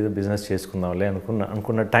మళ్ళీ ఏదో బిజినెస్ చేసుకుందాంలే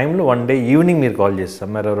అనుకున్న టైంలో వన్ డే ఈవినింగ్ మీరు కాల్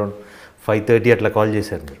చేస్తారు, మరి అరౌండ్ 5:30 అట్లా కాల్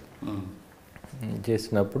చేశారు మీరు.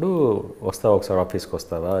 చేసినప్పుడు వస్తావా ఒకసారి ఆఫీస్కి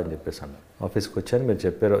వస్తావా అని చెప్పేసి అన్నారు. ఆఫీస్కి వచ్చాను, మీరు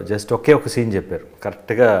చెప్పారు జస్ట్ ఒక సీన్ చెప్పారు,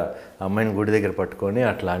 కరెక్ట్గా అమ్మాయిని గుడి దగ్గర పట్టుకొని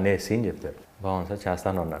అట్లా అనే సీన్ చెప్పారు. బాగుంది సార్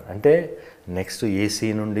చేస్తాను అన్నాను. అంటే నెక్స్ట్ ఏ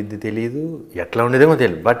సీన్ ఉండిద్ది తెలియదు, ఎట్లా ఉండేదేమో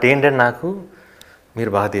తెలియదు, బట్ ఏంటంటే నాకు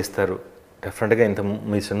మీరు బాగా తీస్తారు డెఫినెట్గా, ఇంత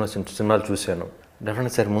మీ సినిమాలు చూశాను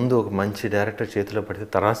డెఫినెట్గా సార్, ముందు ఒక మంచి డైరెక్టర్ చేతిలో పడితే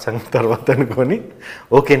తర్వాత అనుకొని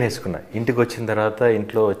ఓకే నేసుకున్నా. ఇంటికి వచ్చిన తర్వాత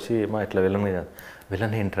ఇంట్లో వచ్చి ఇట్లా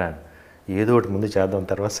విలన్ ఏంట్రా ఏదో ఒకటి ముందు చేద్దాం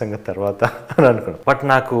తర్వాత అని అనుకున్నాను. బట్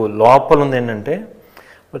నాకు లోపల ఉంది ఏంటంటే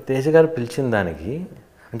తేజ గారు పిలిచిన దానికి,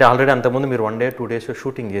 అంటే ఆల్రెడీ అంతకుముందు మీరు 1 day 2 days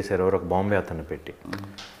షూటింగ్ చేశారు, ఎవరు ఒక బాంబే అతన్ని పెట్టి,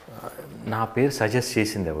 నా పేరు సజెస్ట్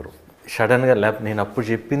చేసింది ఎవరు సడన్గా, లేకపోతే నేను అప్పుడు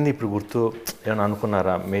చెప్పింది ఇప్పుడు గుర్తు ఏమైనా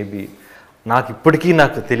అనుకున్నారా? మేబీ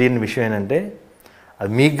నాకు తెలియని విషయం ఏంటంటే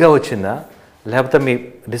అది మీకుగా వచ్చిందా, లేకపోతే మీ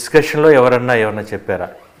డిస్కషన్లో ఎవరన్నా చెప్పారా,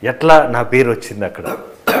 ఎట్లా నా పేరు వచ్చింది అక్కడ?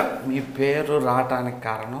 మీ పేరు రావటానికి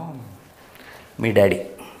కారణం మీ డాడీ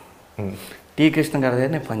టీ కృష్ణ గారి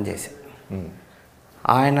దగ్గర నేను పనిచేశాను.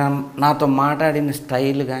 ఆయన నాతో మాట్లాడిన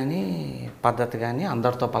స్టైల్ కానీ పద్ధతి కానీ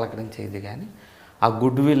అందరితో పలకరించేది కానీ ఆ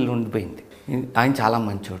గుడ్ విల్ ఉండిపోయింది. ఆయన చాలా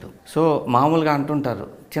మంచోడు. సో మామూలుగా అంటుంటారు,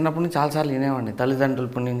 చిన్నప్పటి నుంచి చాలాసార్లు వినేవాడిని, తల్లిదండ్రులు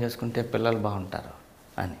పుణ్యం చేసుకుంటే పిల్లలు బాగుంటారు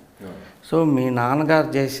అని. సో మీ నాన్నగారు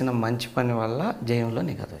చేసిన మంచి పని వల్ల జయంలో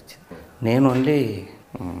నీకు అది వచ్చింది. నేను ఓన్లీ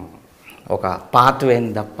ఒక పాత్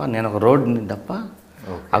వేని తప్ప, నేను ఒక రోడ్ని తప్ప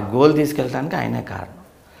ఆ గోల్ తీసుకెళ్ళడానికి ఆయనే కారణం.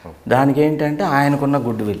 దానికి ఏంటంటే ఆయనకున్న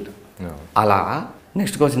గుడ్ విల్. అలా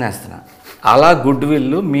నెక్స్ట్ క్వశ్చన్ వేస్తున్నా, అలా గుడ్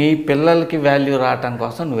విల్ మీ పిల్లలకి వాల్యూ రావటం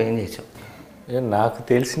కోసం నువ్వేం చేసావు? నాకు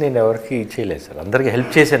తెలిసి నేను ఎవరికి చేయలేదు సార్, అందరికీ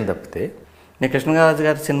హెల్ప్ చేశాను తప్పితే. నేను కృష్ణరాజు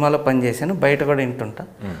గారి సినిమాలో పనిచేశాను, బయట కూడా వింటుంటా.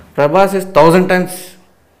 Prabhas is 1000 times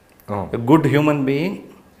good human being,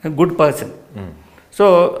 good person. So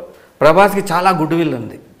ప్రభాస్కి చాలా గుడ్ విల్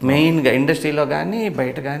ఉంది, మెయిన్గా ఇండస్ట్రీలో కానీ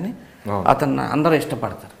బయట కానీ అతను అందరూ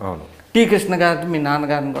ఇష్టపడతారు. టీ కృష్ణ గారి మీ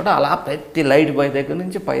నాన్నగారిని కూడా అలా ప్రతి లైట్ బాయ్ దగ్గర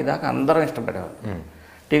నుంచి పై దాకా అందరూ ఇష్టపడేవారు.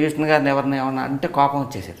 టీ కృష్ణ గారిని ఎవరిని ఏమన్నా అంటే కోపం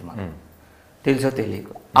వచ్చేసేది మాకు, తెలుసో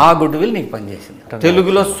తెలియకు. ఆ గుడ్ విల్ నీకు పనిచేసింది.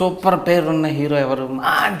 తెలుగులో సూపర్ పేరున్న హీరో ఎవరు?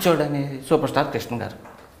 మంచోడు అనే సూపర్ స్టార్ కృష్ణ గారు.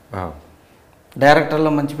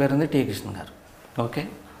 డైరెక్టర్లో మంచి పేరు ఉంది టీ కృష్ణ గారు. ఓకే,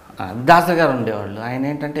 దాసర్ గారు ఉండేవాళ్ళు. ఆయన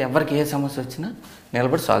ఏంటంటే ఎవరికి ఏ సమస్య వచ్చినా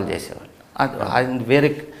నిలబడి సాల్వ్ చేసేవాళ్ళు.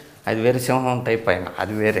 అది వేరే సింహం టైప్ అయినా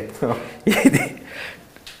అది వేరే. ఇది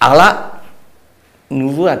అలా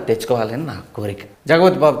నువ్వు అది తెచ్చుకోవాలని నా కోరిక.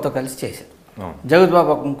 జగపతి బాబుతో కలిసి చేశాను. జగపతి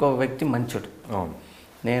బాబు ఇంకో వ్యక్తి మంచోడు.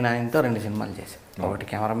 నేను ఆయనతో 2 సినిమాలు చేశాను. ఒకటి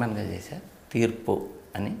కెమెరామెన్గా చేశాను, తీర్పు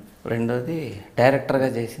అని. రెండోది డైరెక్టర్గా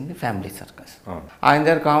చేసింది ఫ్యామిలీ సర్కస్. ఆయన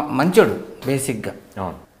దగ్గర మంచోడు బేసిక్గా.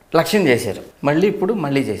 లక్ష్యం చేశారు, ఇప్పుడు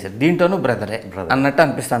మళ్ళీ చేశారు. దీంట్లోనూ బ్రదరే అన్నట్టు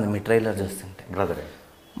అనిపిస్తుంది మీ ట్రైలర్ చూస్తుంటే. బ్రదరే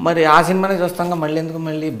మరి ఆ సినిమానే చూస్తాం,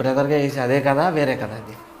 మళ్ళీ బ్రదర్గా చేసి అదే కదా వేరే కదా?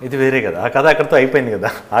 ఇది వేరే కదా. ఆ కథ అక్కడితో అయిపోయింది కదా.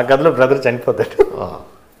 ఆ కథలో బ్రదర్ చనిపోతాడు.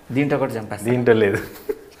 దీంట్లో కూడా చంపేస్తాడు. దీంట్లో లేదు.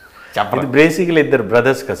 ఇది బేసిక్లీ ఇద్దరు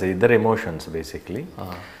బ్రదర్స్ కదా, ఇద్దరు ఎమోషన్స్ బేసిక్లీ.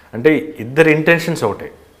 అంటే ఇద్దరు ఇంటెన్షన్స్ ఒకటే,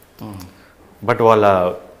 బట్ వాళ్ళ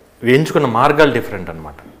ఎంచుకున్న మార్గాలు డిఫరెంట్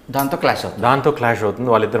అనమాట. దాంతో క్లాష్ అవుతుంది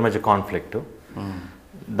వాళ్ళిద్దరి మధ్య కాన్ఫ్లిక్ట్.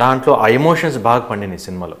 దాంట్లో ఆ ఎమోషన్స్ బాగా పండినాయి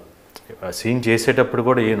సినిమాలో. సీన్ చేసేటప్పుడు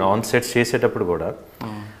కూడా, ఆన్ సెట్స్ చేసేటప్పుడు కూడా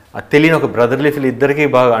అది తెలియని ఒక బ్రదర్లీ ఫీల్ ఇద్దరికి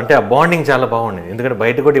బాగా. అంటే ఆ బాండింగ్ చాలా బాగుండేది. ఎందుకంటే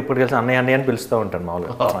బయట కూడా ఇప్పుడు కలిసి అన్నయ్య అని పిలుస్తూ ఉంటాను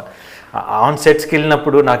మామూలుగా. ఆన్ సెట్స్కి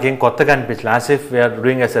వెళ్ళినప్పుడు నాకేం కొత్తగా అనిపించలేదు. As if we are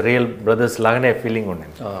doing as a real brothers లాగానే ఫీలింగ్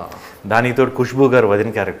ఉండేది. దానితో కుష్బూ గారు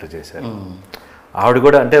వదిన క్యారెక్టర్ చేశారు. ఆవిడ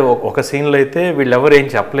కూడా అంటే ఒక సీన్లో అయితే వీళ్ళెవరు ఏం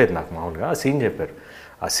చెప్పలేదు నాకు, మామూలుగా ఆ సీన్ చెప్పారు.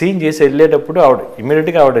 ఆ సీన్ చేసి వెళ్ళేటప్పుడు ఆవిడ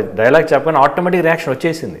ఇమీడియట్గా ఆవిడ డైలాగ్ చెప్పని ఆటోమేటిక్ రియాక్షన్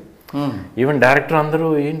వచ్చేసింది. ఈవెన్ డైరెక్టర్ అందరూ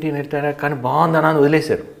ఏంటి నెట్టారా కానీ బాగుందని అని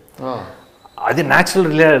వదిలేశారు. అది న్యాచురల్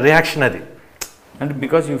రియాక్షన్ అది. అంటే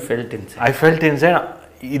because you felt I felt inside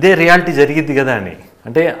ఇదే రియాలిటీ జరిగిద్ది కదా అని.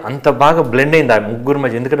 అంటే అంత బాగా బ్లెండ్ అయింది ఆ ముగ్గురు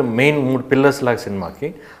మధ్య. ఎందుకంటే మెయిన్ 3 పిల్లర్స్ లాగా సినిమాకి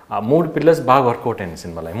ఆ 3 పిల్లర్స్ బాగా వర్కౌట్ అయింది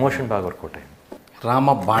సినిమాలో. ఎమోషన్ బాగా వర్కౌట్ అయింది.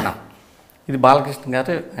 రామబాణం ఇది బాలకృష్ణ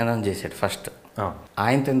గారు అనౌన్స్ చేశాడు ఫస్ట్.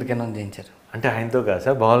 ఆయనతో ఎందుకు అనౌన్స్ చేయించారు? అంటే ఆయనతో కాదు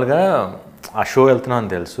సార్, మామూలుగా ఆ షో వెళ్తున్నాం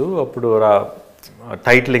అని తెలుసు. అప్పుడు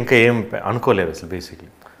టైటిల్ ఇంకా ఏం అనుకోలేదు అసలు. బేసిక్లీ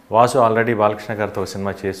వాసు ఆల్రెడీ బాలకృష్ణ గారితో ఒక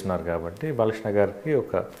సినిమా చేస్తున్నారు కాబట్టి బాలకృష్ణ గారికి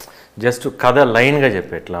ఒక జస్ట్ కథ లైన్గా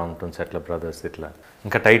చెప్పి ఎట్లా ఉంటుంది సార్, ఎట్లా బ్రదర్స్ ఇట్లా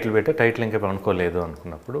ఇంకా టైటిల్ పెట్టే టైటిల్ ఇంకా అనుకోలేదు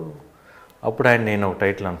అనుకున్నప్పుడు అప్పుడు నేను ఒక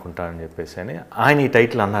టైటిల్ అనుకుంటా అని చెప్పేసి అని ఆయన ఈ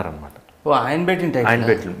టైటిల్ అన్నారనమాట. ఆయన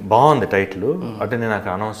పెట్టి బాగుంది టైటిల్ అంటే నేను నాకు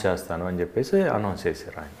అనౌన్స్ చేస్తాను అని చెప్పేసి అనౌన్స్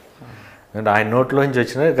చేశారు ఆయన. ఆయన నోట్లోంచి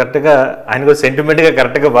వచ్చిన కరెక్ట్గా ఆయన కూడా సెంటిమెంట్గా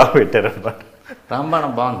కరెక్ట్గా బాగా పెట్టారు అనమాట.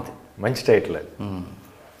 రాంబాణం బాగుంది, మంచి టైటిల్ అది.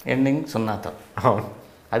 ఎండింగ్ 0తో. అవును,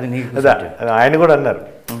 అది నీకు ఆయన కూడా అన్నారు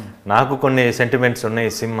నాకు కొన్ని సెంటిమెంట్స్ ఉన్నాయి,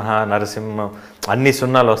 సింహ నరసింహ అన్ని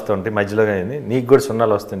 0లు వస్తుంటాయి మధ్యలో, కానీ నీకు కూడా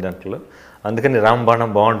 0లు వస్తుంది దాంట్లో, అందుకని రాంబాణం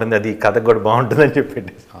బాగుంటుంది, అది కథ కూడా బాగుంటుంది అని చెప్పి.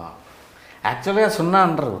 యాక్చువల్గా 0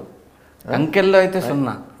 అంటారు, అంకెల్లో అయితే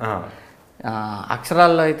 0,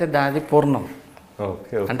 అక్షరాల్లో అయితే దాది పూర్ణం.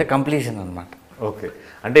 ఓకే, అంటే కంప్లీషన్ అనమాట. ఓకే,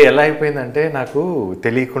 అంటే ఎలా అయిపోయిందంటే నాకు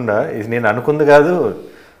తెలియకుండా ఇది నేను అనుకుంది కాదు,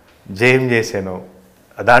 జయం చేశాను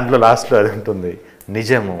దాంట్లో లాస్ట్లో అది ఉంటుంది,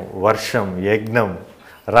 నిజము, వర్షం, యజ్ఞం,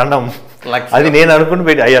 రణం, అది నేను అనుకుని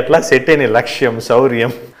పెట్టి అవి అట్లా సెట్ అయినాయి. లక్ష్యం,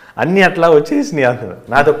 శౌర్యం అన్నీ అట్లా వచ్చేసినాయి. అందులో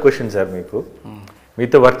నాదొక క్వశ్చన్ సార్,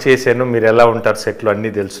 మీతో వర్క్ చేశాను, మీరు ఎలా ఉంటారు సెట్లో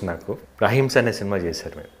అన్నీ తెలుసు నాకు. అహింస అనే సినిమా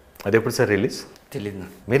చేశారు మీరు, అది ఎప్పుడు సార్ రిలీజ్? తెలీదు.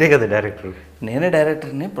 మీరే కదా డైరెక్టర్? నేనే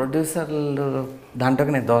డైరెక్టర్ని, ప్రొడ్యూసర్లు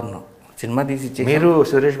దాంట్లోకి నేను దూరను. సినిమా తీసి మీరు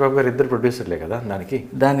సురేష్ బాబు గారు ఇద్దరు ప్రొడ్యూసర్లే కదా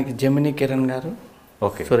దానికి జమినీ కిరణ్ గారు,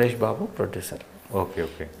 okay, Suresh Babu producer. Okay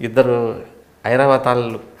okay, ఇద్దరు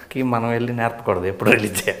ఐరావతాలకి మనం వెళ్ళి నేర్పకూడదు, ఎప్పుడు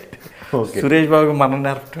రిలీజ్ చేయాలి. సురేష్ బాబుకి మనం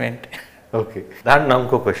నేర్పడం ఏంటి? ఓకే, దాంట్లో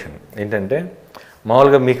ఇంకో క్వశ్చన్ ఏంటంటే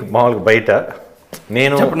మామూలుగా మీకు మామూలుగా బయట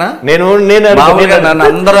నేను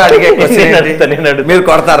అందరూ అడిగే మీరు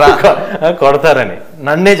కొడతారని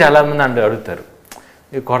నన్నే చాలామంది అడుగుతారు,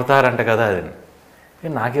 కొడతారంట కదా అది.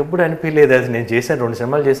 నాకు ఎప్పుడు అనిపించలేదు అది. నేను చేశాను 2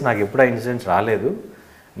 సినిమాలు చేసి నాకు ఎప్పుడు ఆ ఇన్సిడెంట్స్ రాలేదు.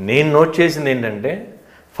 నేను నోట్ చేసింది ఏంటంటే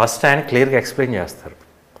ఫస్ట్ ఆయన క్లియర్గా ఎక్స్ప్లెయిన్ చేస్తారు.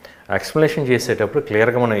 ఎక్స్ప్లెనేషన్ చేసేటప్పుడు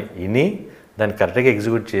క్లియర్గా మనం విని దాన్ని కరెక్ట్గా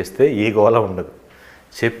ఎగ్జిక్యూట్ చేస్తే ఏ గోళ ఉండదు.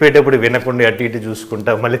 చెప్పేటప్పుడు వినకుండా అటు ఇటు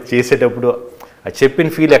చూసుకుంటా, మళ్ళీ చేసేటప్పుడు ఆ చెప్పిన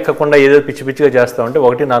ఫీల్ ఎక్కకుండా ఏదో పిచ్చి పిచ్చిగా చేస్తూ ఉంటే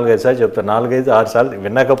 1, 4, 5 సార్లు చెప్తాను, 4, 5, 6 సార్లు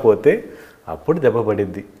వినకపోతే అప్పుడు దెబ్బ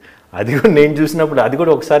పడిద్ది. అది కూడా నేను చూసినప్పుడు, అది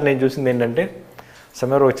కూడా ఒకసారి నేను చూసింది ఏంటంటే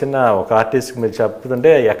సమయంలో ఒక ఆర్టిస్ట్కి మీరు చెప్తుంటే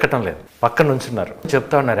ఎక్కటం లేదు, పక్కన నుంచున్నారు,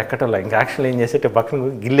 చెప్తా ఉన్నారు ఎక్కటం లేదు. ఇంకా యాక్షన్ ఏం చేసేట పక్కన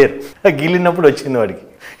గిల్లేరు, గిల్లినప్పుడు వచ్చింది వాడికి.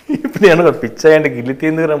 ఇప్పుడు నేను పిచ్చాయి అంటే గిల్లితే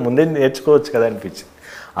ఎందుకు ముందే నేర్చుకోవచ్చు కదా అనిపించింది.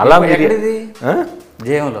 అలా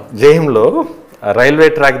జయంలో రైల్వే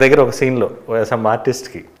ట్రాక్ దగ్గర ఒక సీన్లో సమ్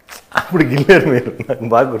ఆర్టిస్ట్కి అప్పుడు గిల్లారు మీరు, నాకు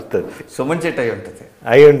బాగా గుర్తుంది. సుమన్ చెట్టు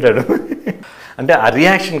అయి ఉంటాడు. అంటే ఆ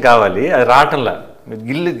రియాక్షన్ కావాలి, అది రావటంలా.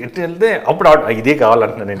 గిల్లు గట్టి వెళ్తే అప్పుడు ఇదే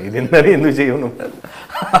కావాలంటున్నా నేను, ఇది ఎందుకు చేయను.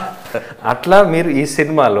 అట్లా మీరు ఈ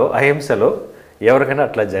సినిమాలో అహింసలో ఎవరికైనా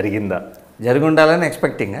అట్లా జరిగిందా? జరిగి ఉండాలని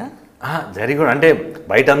ఎక్స్పెక్టింగా? జరిగి అంటే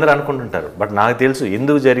బయట అందరూ అనుకుంటుంటారు, బట్ నాకు తెలుసు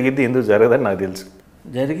ఎందుకు జరిగింది ఎందుకు జరగదని నాకు తెలుసు.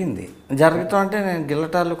 జరిగింది. జరుగుతూ అంటే నేను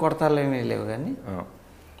గిల్లటాలు కొడతాలు ఏమీ లేవు, కానీ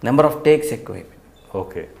నెంబర్ ఆఫ్ టేక్స్ ఎక్కువైపోయింది.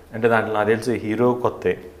 ఓకే, అంటే దాంట్లో నాకు తెలిసి హీరో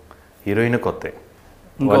కొత్త, హీరోయిన్ కొత్త,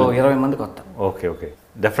 ఇంకో 20 మంది కొత్త. ఓకే ఓకే,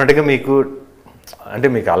 డెఫినెట్గా మీకు అంటే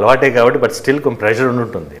మీకు అలవాటే కాబట్టి, బట్ స్టిల్ కొంచెం ప్రెషర్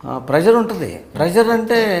ఉంటుంది. ప్రెషర్ ఉంటుంది. ప్రెషర్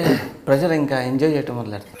అంటే ప్రెషర్ ఇంకా ఎంజాయ్ చేయటం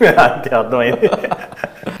మొదలెడుతుంది. అంతే, అర్థమైంది.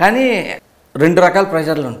 కానీ 2 రకాల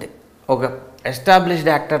ప్రెషర్లు ఉంటాయి. ఒక ఎస్టాబ్లిష్డ్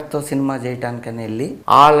యాక్టర్తో సినిమా చేయటానికని వెళ్ళి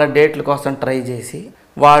వాళ్ళ డేట్ల కోసం ట్రై చేసి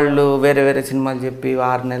వాళ్ళు వేరే వేరే సినిమాలు చెప్పి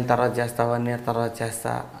 6 నెలల తర్వాత చేస్తా, 1 ఇయర్ తర్వాత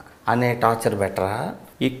చేస్తా అనే టార్చర్ బెటరా,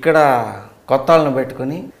 ఇక్కడ కొత్త వాళ్ళని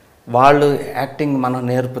పెట్టుకుని వాళ్ళు యాక్టింగ్ మనం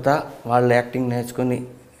నేర్పుతా, వాళ్ళు యాక్టింగ్ నేర్చుకుని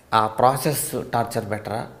ఆ ప్రాసెస్ టార్చర్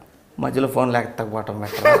బెటరా, మధ్యలో ఫోన్ లేకపోవటం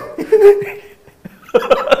బెటరా,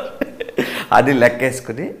 అది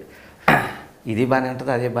లెక్కేసుకుని ఇది బాగానే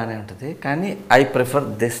ఉంటుంది, అదే బాగానే ఉంటుంది, కానీ I prefer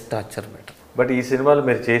this torture better. But ఈ సినిమాలో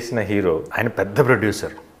మీరు చేసిన హీరో ఆయన పెద్ద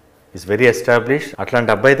ప్రొడ్యూసర్, ఈజ్ వెరీ ఎస్టాబ్లిష్.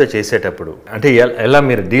 అట్లాంటి అబ్బాయితో చేసేటప్పుడు అంటే ఎలా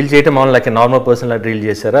మీరు డీల్ చేయటం మామూలు లైక్ నార్మల్ పర్సన్లా డీల్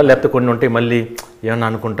చేశారా, లేకపోతే కొన్ని ఉంటాయి మళ్ళీ ఏమన్నా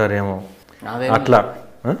అనుకుంటారేమో అట్లా?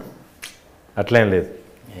 అట్లేం లేదు,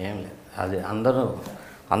 ఏం లేదు. అది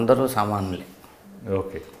అందరూ సమానులే.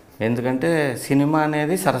 ఓకే, ఎందుకంటే సినిమా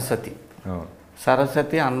అనేది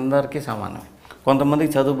సరస్వతి అందరికీ సమానం.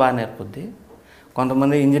 కొంతమందికి చదువు బాగా నేర్పుద్ది,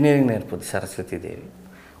 కొంతమంది ఇంజనీరింగ్ నేర్పుద్ది సరస్వతీదేవి,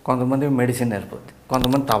 కొంతమంది మెడిసిన్ నేర్పుద్ది,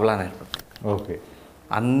 కొంతమంది తబలా నేర్పుద్ది. ఓకే,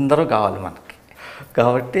 అందరూ కావాలి మనకి.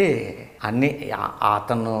 కాబట్టి అన్నీ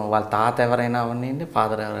అతను వాళ్ళ తాత ఎవరైనా అవనివ్వండి,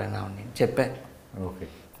 ఫాదర్ ఎవరైనా అవనివ్వండి చెప్పా. ఓకే,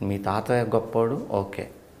 మీ తాత గొప్పోడు ఓకే,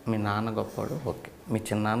 మీ నాన్న గొప్పోడు ఓకే, మీ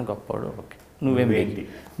చిన్నాన్న గొప్పోడు ఓకే,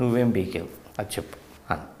 నువ్వేం బీకేవు అది చెప్పు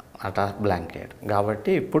అటా బ్లాంక్ అయ్యాడు.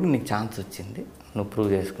 కాబట్టి ఇప్పుడు నీకు ఛాన్స్ వచ్చింది, నువ్వు ప్రూవ్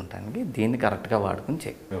చేసుకుంటానికి దీన్ని కరెక్ట్గా వాడుకుని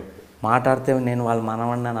చెయ్యి. మాట్లాడితే నేను వాళ్ళ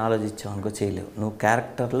మనవడిని అని ఆలోచించావు అనుకో, చేయలేవు. నువ్వు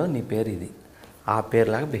క్యారెక్టర్లో నీ పేరు ఇది, ఆ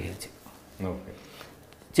పేరులాగా బిహేవ్ చేయి.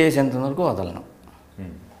 చేసేంత వరకు వదలను.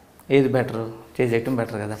 ఏది బెటరు, చేసేయటం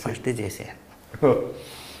బెటర్ కదా, ఫస్టే చేసేయాలి.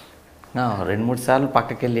 2-3 సార్లు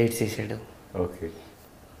పక్కకి వెళ్ళి లేట్ చేసాడు. ఓకే,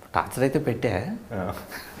 టార్చర్ అయితే పెట్టా.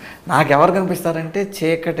 నాకెవరు కనిపిస్తారంటే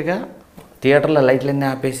చీకటిగా థియేటర్లో లైట్లన్నీ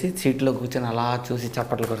ఆపేసి సీట్లో కూర్చొని అలా చూసి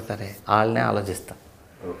చప్పట్లు కొడతారే, వాళ్ళనే ఆలోచిస్తా.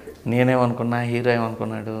 నేనేమనుకున్నా, హీరో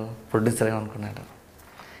ఏమనుకున్నాడు, ప్రొడ్యూసర్ ఏమనుకున్నాడు.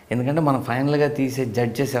 ఎందుకంటే మనం ఫైనల్గా తీసే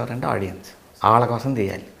జడ్జెస్ ఎవరంటే ఆడియన్స్, వాళ్ళ కోసం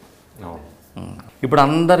తీయాలి. ఇప్పుడు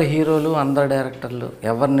అందరు హీరోలు, అందరు డైరెక్టర్లు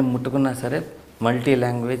ఎవరిని ముట్టుకున్నా సరే multi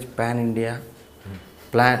language, pan India,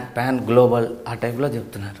 pan global ఆ టైప్లో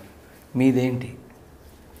చెప్తున్నారు. మీదేంటి?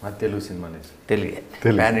 తెలుగు సినిమా, తెలుగే.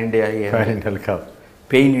 పాన్ ఇండియా కాదు,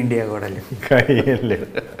 పెయిన్ ఇండియా కూడా లేదు. ఏం లేదు.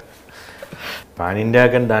 పాన్ ఇండియా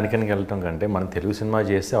కానీ దానికని వెళ్ళటం కంటే మనం తెలుగు సినిమా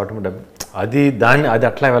చేస్తే ఆటోమేటిక్ అది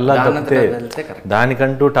అట్లా వెళ్ళాలి.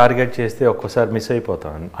 దానికంటూ టార్గెట్ చేస్తే ఒక్కోసారి మిస్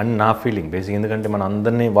అయిపోతాం అని నా ఫీలింగ్ బేసిక్. ఎందుకంటే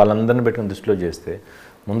మనం వాళ్ళందరినీ పెట్టుకుని దృష్టిలో చేస్తే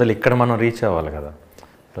ముందర ఇక్కడ మనం రీచ్ అవ్వాలి కదా.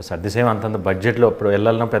 ప్లస్ అట్ ది సేమ్ అంతంత బడ్జెట్లో ఇప్పుడు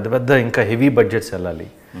వెళ్ళాలన్నా పెద్ద ఇంకా హెవీ బడ్జెట్స్ వెళ్ళాలి.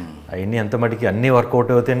 అవన్నీ ఎంత మటుకి అన్నీ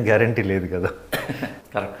వర్కౌట్ అవుతాయని గ్యారంటీ లేదు కదా.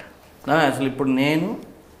 కరెక్ట్. అసలు ఇప్పుడు నేను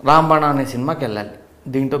రాంబాణం అనే సినిమాకి వెళ్ళాలి.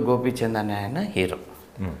 దీంట్లో గోపిచంద్ అనే ఆయన హీరో.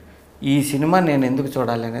 ఈ సినిమా నేను ఎందుకు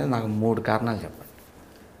చూడాలి అనేది నాకు 3 కారణాలు చెప్పండి.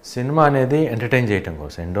 సినిమా అనేది ఎంటర్టైన్ చేయటం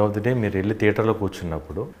కోసం. ఎండ్ ఆఫ్ ది డే మీరు వెళ్ళి థియేటర్లో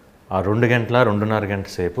కూర్చున్నప్పుడు ఆ 2-2.5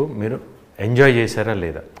 గంటల సేపు మీరు ఎంజాయ్ చేశారా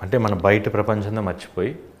లేదా, అంటే మన బయట ప్రపంచంతో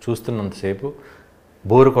మర్చిపోయి చూస్తున్నంతసేపు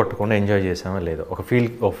బోరు కొట్టకుండా ఎంజాయ్ చేసామా లేదా, ఒక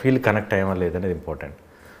ఫీల్ కనెక్ట్ అయ్యామా లేదనేది ఇంపార్టెంట్.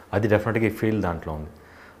 అది డెఫినెట్గా ఈ ఫీల్ దాంట్లో ఉంది.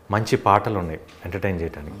 మంచి పాటలు ఉన్నాయి ఎంటర్టైన్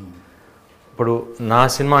చేయడానికి. ఇప్పుడు నా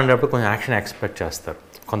సినిమా అనేటప్పుడు కొంచెం యాక్షన్ ఎక్స్పెక్ట్ చేస్తారు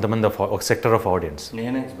కొంతమంది, ఒక సెక్టర్ ఆఫ్ ఆడియన్స్.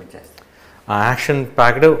 నేనే ఎక్స్పెక్ట్ చేస్తాను. ఆ యాక్షన్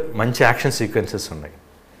ప్యాక్డ్ మంచి యాక్షన్ సీక్వెన్సెస్ ఉన్నాయి.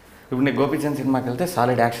 ఇప్పుడు నేను గోపిచంద్ సినిమాకి వెళ్తే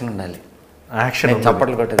సాలిడ్ యాక్షన్ ఉండాలి. యాక్షన్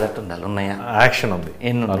చప్పట్లు కొట్టేటట్టు ఉండాలి. ఉన్నాయా? యాక్షన్ ఉంది.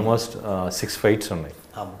 ఆల్మోస్ట్ 6 ఫైట్స్ ఉన్నాయి.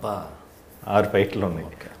 అబ్బా, 6 ఫైట్లు ఉన్నాయి.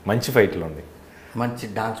 మంచి ఫైట్లు ఉన్నాయి. మంచి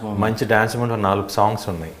డాన్స్ మూమెంట్ 4 సాంగ్స్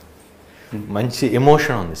ఉన్నాయి. మంచి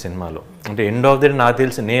ఎమోషన్ ఉంది సినిమాలో. అంటే ఎండ్ ఆఫ్ ది డే నాకు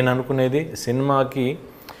తెలిసి నేను అనుకునేది సినిమాకి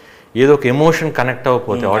ఏదో ఒక ఎమోషన్ కనెక్ట్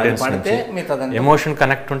అవ్వకపోతే ఆడియన్స్ నుంచి ఎమోషన్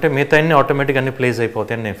కనెక్ట్ ఉంటే మిగతా అన్ని ఆటోమేటిక్ అన్ని ప్లేస్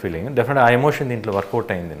అయిపోతాయని నేను ఫీలింగ్. డెఫినెట్ ఆ ఎమోషన్ దీంట్లో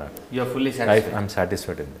వర్కౌట్ అయింది నాకు. ఐఎమ్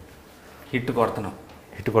సాటిస్ఫైడ్ అయింది. హిట్ కొడుతున్నాం.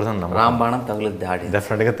 రాంబాణం తగులుద్ది ఆడియన్స్,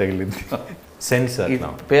 డెఫినెట్గా తగిలింది. సెన్స్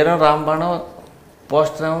పేరు రాంబాణం,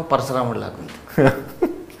 పోస్టర్ ఏమో పరశురాముడు లాగుంది.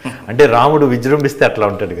 అంటే రాముడు విజృంభిస్తే అట్లా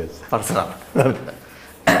ఉంటాడు కదా పరశురాముడు.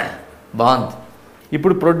 బాగుంది.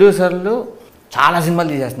 ఇప్పుడు ప్రొడ్యూసర్లు చాలా సినిమాలు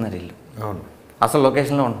తీసేస్తున్నారు వీళ్ళు. అవును. అసలు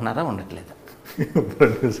లొకేషన్లో ఉంటున్నారా, ఉండట్లేదు?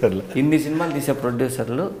 ప్రొడ్యూసర్లు ఇన్ని సినిమాలు తీసే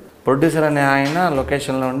ప్రొడ్యూసర్ అనే ఆయన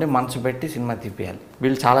లొకేషన్లో ఉండి మనసు పెట్టి సినిమా తీపియాలి.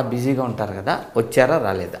 వీళ్ళు చాలా బిజీగా ఉంటారు కదా, వచ్చారా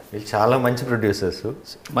రాలేదా? వీళ్ళు చాలా మంచి ప్రొడ్యూసర్స్,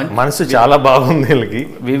 మనసు చాలా బాగుంది వీళ్ళకి.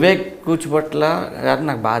 వివేక్ కూచిభొట్ల గారు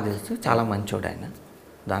నాకు బాగా తెలుసు, చాలా మంచోడు ఆయన,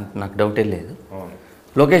 దాంట్లో నాకు డౌటే లేదు.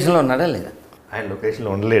 లొకేషన్లో ఉన్నాడా లేదా? ఆయన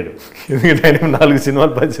లొకేషన్లో ఉండలేడు, ఎందుకంటే ఆయన 4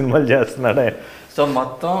 సినిమాలు 10 సినిమాలు చేస్తున్నాడు ఆయన. సో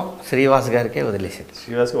మొత్తం శ్రీవాస్ గారికే వదిలేసాడు.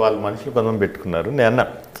 శ్రీవాస్కి వాళ్ళ మనుషులు కొంతమంది పెట్టుకున్నారు.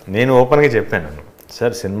 నేను ఓపెన్గా చెప్పాను,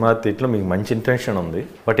 సార్ సినిమా తీట్లో మీకు మంచి ఇంటెన్షన్ ఉంది,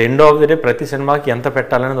 but end of the day ప్రతి సినిమాకి ఎంత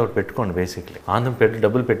పెట్టాలనేది ఒకటి పెట్టుకోండి. బేసిక్లీ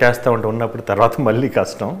డబ్బులు పెట్టేస్తూ ఉన్నప్పుడు తర్వాత మళ్ళీ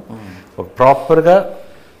కష్టం. ఒక ప్రాపర్గా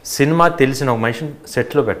సినిమా తెలిసిన ఒక మనిషిని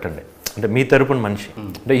సెట్లో పెట్టండి, అంటే మీ తరపున మనిషి,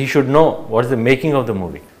 అంటే ఈ should know what is the making of the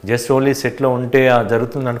movie. Just only సెట్లో ఉంటే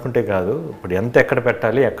జరుగుతుంది అనుకుంటే కాదు, ఇప్పుడు ఎక్కడ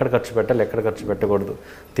పెట్టాలి, ఎక్కడ ఖర్చు పెట్టాలి, ఎక్కడ ఖర్చు పెట్టకూడదు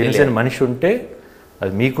తెలిసిన మనిషి ఉంటే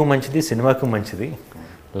అది మీకు మంచిది, సినిమాకు మంచిది.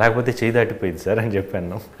 లేకపోతే చేయి దాటిపోయింది సార్ అని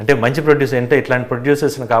చెప్పాను. అంటే మంచి ప్రొడ్యూసర్ అంటే ఇట్లాంటి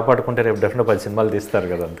ప్రొడ్యూసర్స్ని కాపాడుకుంటే రేపు డెఫినెట్ 10 సినిమాలు తీస్తారు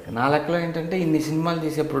కదా. అందుకే నా లెక్కలో ఏంటంటే ఇన్ని సినిమాలు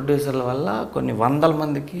తీసే ప్రొడ్యూసర్ల వల్ల కొన్ని వందల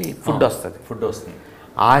మందికి ఫుడ్ వస్తుంది.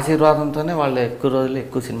 ఆశీర్వాదంతోనే వాళ్ళు ఎక్కువ రోజులు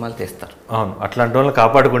ఎక్కువ సినిమాలు తీస్తారు. అవును, అట్లాంటి వాళ్ళని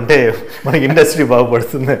కాపాడుకుంటే మనకి ఇండస్ట్రీ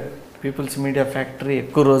బాగుపడుతుంది. పీపుల్స్ మీడియా ఫ్యాక్టరీ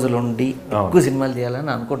ఎక్కువ రోజులు ఉండి ఎక్కువ సినిమాలు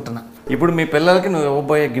తీయాలని అనుకుంటున్నా. ఇప్పుడు మీ పిల్లలకి నువ్వు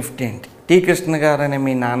ఇవ్వబోయే గిఫ్ట్ ఏంటి? టి కృష్ణ గారు అనే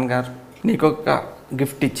మీ నాన్నగారు నీకు ఒక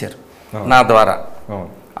గిఫ్ట్ ఇచ్చారు నా ద్వారా.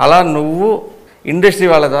 అలా నువ్వు ఇండస్ట్రీ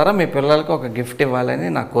వాళ్ళ ద్వారా మీ పిల్లలకి ఒక గిఫ్ట్ ఇవ్వాలని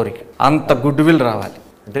నా కోరిక. అంత గుడ్ విల్ రావాలి.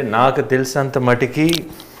 అంటే నాకు తెలిసినంత మటుకి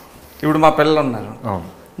ఇప్పుడు మా పిల్లలు ఉన్నారు,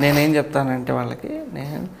 నేనేం చెప్తానంటే వాళ్ళకి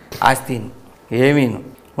నేను ఆస్తిని ఏమీను,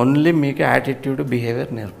 ఓన్లీ మీకు యాటిట్యూడ్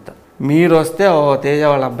బిహేవియర్ నేర్పుతా. మీరు వస్తే ఓ తేజ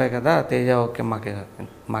వాళ్ళ అబ్బాయి కదా, తేజ ఓకే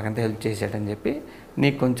మాకంత హెల్ప్ చేసాడని చెప్పి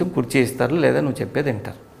నీకు కొంచెం కుర్చీ ఇస్తారు, లేదా నువ్వు చెప్పేది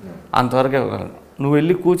వింటారు. అంతవరకు ఇవ్వగలను. నువ్వు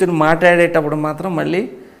వెళ్ళి కూర్చొని మాట్లాడేటప్పుడు మాత్రం మళ్ళీ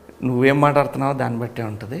నువ్వేం మాట్లాడుతున్నావో దాన్ని బట్టే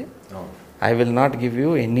ఉంటుంది. I will not give you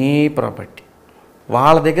any property.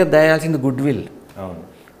 వాళ్ళ దగ్గర దయాల్సింది గుడ్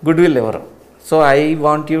విల్ ఎవరు. So I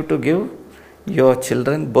want you to give your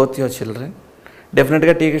children, both your children.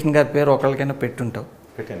 డెఫినెట్గా టీ కృష్ణ గారి పేరు ఒకరికైనా పెట్టుంటావు.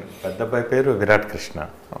 పెట్టాను. పెద్ద అబ్బాయి పేరు విరాట్ కృష్ణ,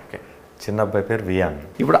 ఓకే, చిన్న అబ్బాయి పేరు వియాన్.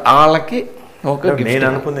 ఇప్పుడు వాళ్ళకి నేను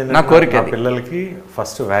అనుకుంది నా కోరిక, పిల్లలకి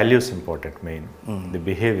first values important, main the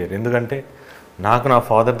behaviour. ఎందుకంటే నాకు నా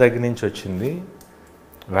ఫాదర్ దగ్గర నుంచి వచ్చింది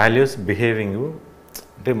వాల్యూస్, బిహేవింగ్.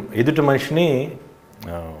 అంటే ఎదుటి మనిషిని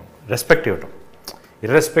రెస్పెక్ట్ ఇవ్వటం,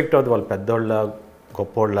 ఇర్రెస్పెక్ట్ ఆఫ్ వాళ్ళు పెద్దోళ్ళ,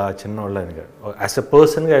 గొప్పోళ్ళ, చిన్నోళ్ళ అని కాదు. యాజ్ ఎ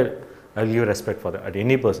పర్సన్గా I give respect for at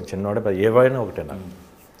any person, చిన్నవాడే ఏవైనా ఒకటే. నాకు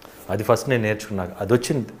అది ఫస్ట్ నేను నేర్చుకున్నాను. అది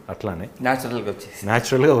వచ్చింది అట్లానే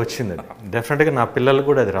న్యాచురల్గా వచ్చింది. అది డెఫినెట్గా నా పిల్లలు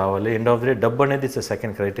కూడా అది రావాలి. ఎండ్ ఆఫ్ ది డే డబ్బు అనేది ఇట్స్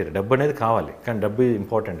సెకండ్ క్రైటీరియా. డబ్బు అనేది కావాలి, కానీ డబ్బు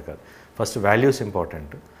ఇంపార్టెంట్ కాదు. First values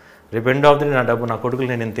important. రేపు ఎండ్ ఆఫ్ ది డే నా డబ్బు నా కొడుకులు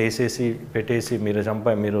నేను ఇంత వేసేసి పెట్టేసి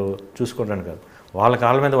మీరు చూసుకుంటాను కాదు, వాళ్ళ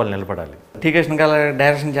కాళ్ళ మీద వాళ్ళు నిలబడాలి. టీ కృష్ణ గారు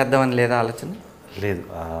డైరెక్షన్ చేద్దామని లేదా ఆలోచన? లేదు,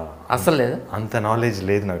 అసలు లేదు, అంత నాలెడ్జ్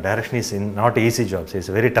లేదు నాకు. Direction is not easy jobs, is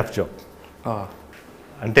very tough job.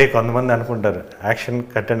 అంటే కొంతమంది అనుకుంటారు యాక్షన్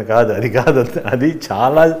కట్ అని కాదు, అది కాదు, అది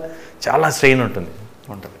చాలా చాలా స్ట్రెయిన్ ఉంటుంది.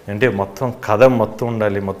 అంటే మొత్తం కథ మొత్తం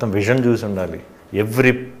ఉండాలి, మొత్తం విజన్ చూసి ఉండాలి,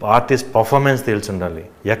 ఎవ్రీ ఆర్టిస్ట్ పర్ఫార్మెన్స్ తెలిసి ఉండాలి,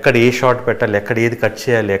 ఎక్కడ ఏ షాట్ పెట్టాలి, ఎక్కడ ఏది కట్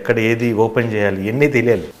చేయాలి, ఎక్కడ ఏది ఓపెన్ చేయాలి, ఇవన్నీ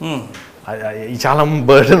తెలియాలి. చాలా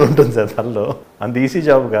బర్డెన్ ఉంటుంది సార్ దానిలో. అంత ఈజీ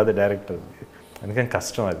జాబ్ కాదు డైరెక్టర్. అందుకని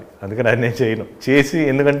కష్టం అది. అందుకని అది నేను చేయను. చేసి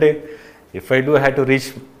ఎందుకంటే if I do have to reach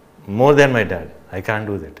more than my dad, I can't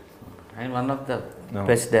do that. And one of the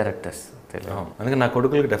best directors. అందుకని నా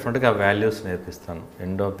కొడుకులకి డెఫినెట్గా వాల్యూస్ నేర్పిస్తాను.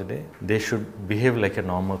 End of the day they should behave like a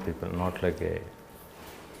normal people, not like ఏ.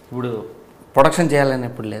 ఇప్పుడు production చేయాలని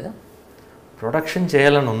ఎప్పుడు లేదా? Production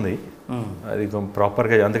చేయాలని ఉంది, అది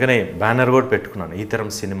ప్రాపర్గా. అందుకనే బ్యానర్ కూడా పెట్టుకున్నాను, ఈ తరం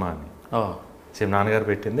సినిమా అని. సేమ్ నాన్నగారు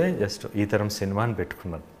పెట్టిందే, జస్ట్ ఈ తరం సినిమా అని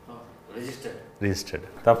పెట్టుకున్నాను, రిజిస్టర్డ్.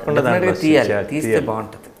 తప్పకుండా దాంట్లో తీస్తే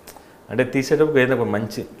బాగుంటుంది. అంటే తీసేటప్పుడు ఏదైనా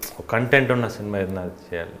మంచి కంటెంట్ ఉన్న సినిమా ఏదైనా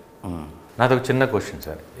చేయాలి. నాది ఒక చిన్న క్వశ్చన్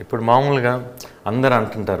సార్. ఇప్పుడు మామూలుగా అందరూ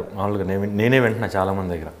అంటుంటారు, మామూలుగా నేనే వింటున్నా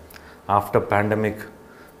చాలామంది దగ్గర, ఆఫ్టర్ పాండమిక్,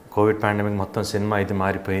 కోవిడ్ పాండమిక్ మొత్తం సినిమా ఇది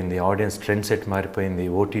మారిపోయింది, ఆడియన్స్ ట్రెండ్ సెట్ మారిపోయింది,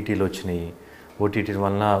 ఓటీటీలు వచ్చినాయి, ఓటీటీ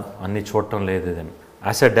వల్ల అన్నీ చూడటం లేదు అని.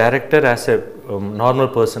 As a director, as a normal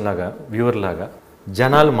person లాగా, వ్యూవర్ లాగా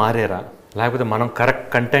జనాలు మారారా, లేకపోతే మనం కరెక్ట్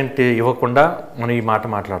కంటెంట్ ఇవ్వకుండా మనం ఈ మాట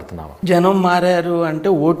మాట్లాడుతున్నాము? జనం మారారు అంటే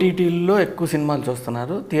ఓటీటీల్లో ఎక్కువ సినిమాలు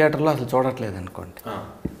చూస్తున్నారు, థియేటర్లో అసలు చూడట్లేదు అనుకోండి,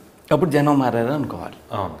 అప్పుడు జనం మారారు అనుకోవాలి.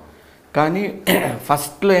 కానీ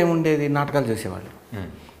ఫస్ట్లో ఏముండేది, నాటకాలు చూసేవాళ్ళు,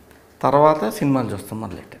 తర్వాత సినిమాలు చూస్తాం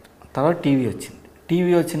మొదలెట్టారు, తర్వాత టీవీ వచ్చింది.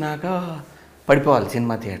 టీవీ వచ్చినాక పడిపోవాలి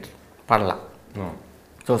సినిమా థియేటర్, పడలా,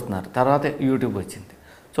 చూస్తున్నారు. తర్వాత యూట్యూబ్ వచ్చింది,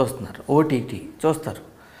 చూస్తున్నారు. ఓటీటీ చూస్తారు,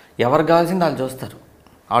 ఎవరు కావాల్సింది వాళ్ళు చూస్తారు.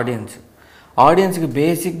 ఆడియన్స్కి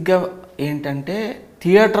బేసిక్గా ఏంటంటే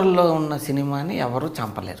థియేటర్లో ఉన్న సినిమాని ఎవరు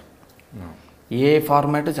చంపలేరు, ఏ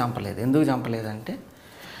ఫార్మాట్ చంపలేదు. ఎందుకు చంపలేదంటే,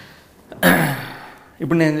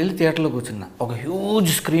 ఇప్పుడు నేను వెళ్ళి థియేటర్లో కూర్చున్నా, ఒక హ్యూజ్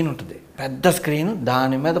స్క్రీన్ ఉంటుంది, పెద్ద స్క్రీన్,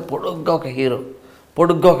 దాని మీద పొడుగ్గా ఒక హీరో,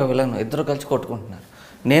 పొడుగ్గా ఒక విలన్, ఇద్దరు కలిసి కొట్టుకుంటున్నారు.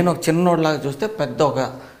 నేను ఒక చిన్నోడిలాగా చూస్తే పెద్ద ఒక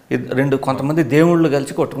కొంతమంది దేవుళ్ళు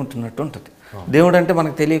కలిసి కొట్టుకుంటున్నట్టు ఉంటుంది. దేవుడు అంటే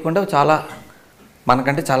మనకు తెలియకుండా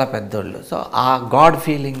మనకంటే చాలా పెద్దోళ్ళు. సో ఆ గాడ్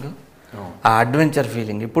ఫీలింగ్, ఆ అడ్వెంచర్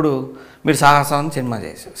ఫీలింగ్. ఇప్పుడు మీరు సాహసం అని సినిమా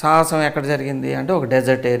చేశారు. సాహసం ఎక్కడ జరిగింది అంటే ఒక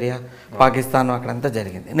డెజర్ట్ ఏరియా, పాకిస్తాన్, అక్కడంతా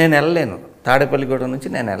జరిగింది. నేను వెళ్ళలేను, తాడేపల్లిగూడెం నుంచి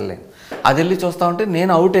నేను వెళ్ళలేను. అది వెళ్ళి చూస్తూ ఉంటే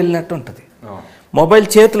నేను అవుట్ వెళ్ళినట్టు ఉంటుంది. మొబైల్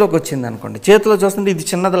చేతిలోకి వచ్చింది అనుకోండి, చేతిలో చూస్తుంటే ఇది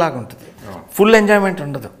చిన్నదిలాగా ఉంటుంది, ఫుల్ ఎంజాయ్మెంట్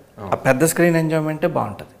ఉండదు. ఆ పెద్ద స్క్రీన్ ఎంజాయ్మెంటే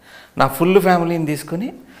బాగుంటుంది. నా ఫుల్ ఫ్యామిలీని తీసుకుని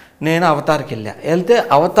నేను అవతార్కి వెళ్తే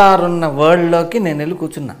అవతార్ ఉన్న వరల్డ్లోకి నేను వెళ్ళి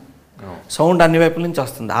కూర్చున్నా. సౌండ్ అన్ని వైపుల నుంచి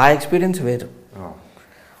వస్తుంది, ఆ ఎక్స్పీరియన్స్ వేరు.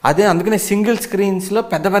 అదే అందుకనే సింగిల్ స్క్రీన్స్లో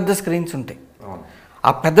పెద్ద పెద్ద స్క్రీన్స్ ఉంటాయి.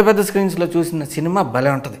 ఆ పెద్ద పెద్ద స్క్రీన్స్లో చూసిన సినిమా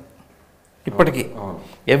భలే ఉంటుంది. ఇప్పటికీ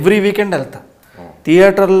ఎవ్రీ వీకెండ్ వెళ్తా.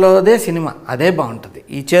 థియేటర్లోదే సినిమా అదే బాగుంటుంది.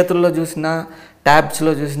 ఈ చేతుల్లో చూసినా,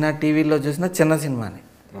 ట్యాబ్స్లో చూసినా, టీవీలో చూసినా చిన్న సినిమాని.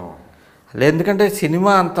 ఎందుకంటే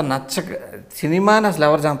సినిమా అంత సినిమాని అసలు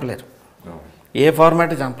ఎవరు చంపలేరు, ఏ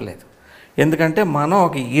ఫార్మాట్ చంపలేదు. ఎందుకంటే మనం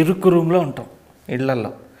ఒక ఇరుకు రూమ్లో ఉంటాం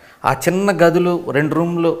ఇళ్లల్లో. ఆ చిన్న గదులు 2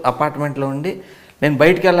 రూమ్లు అపార్ట్మెంట్లో ఉండి నేను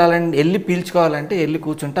బయటికి వెళ్ళి పీల్చుకోవాలంటే వెళ్ళి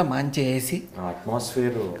కూర్చుంటా, మంచి ఏసీ,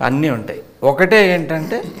 అట్మాస్ఫియర్ అన్నీ ఉంటాయి. ఒకటే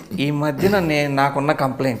ఏంటంటే ఈ మధ్యన నాకున్న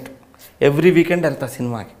కంప్లైంట్, ఎవ్రీ వీకెండ్ వెళ్తా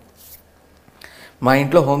సినిమాకి. మా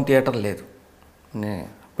ఇంట్లో హోమ్ థియేటర్ లేదు, నేను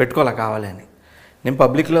పెట్టుకోలే కావాలని. నేను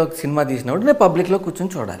పబ్లిక్లో సినిమా తీసినప్పుడు నేను పబ్లిక్లో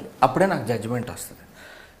కూర్చొని చూడాలి, అప్పుడే నాకు జడ్జిమెంట్ వస్తుంది.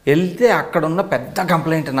 వెళ్తే అక్కడున్న పెద్ద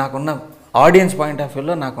కంప్లైంట్, నాకున్న ఆడియన్స్ పాయింట్ ఆఫ్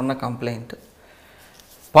వ్యూలో నాకున్న కంప్లైంట్,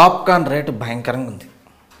 పాప్కార్న్ రేటు భయంకరంగా ఉంది,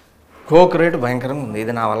 కోక్ రేటు భయంకరంగా ఉంది.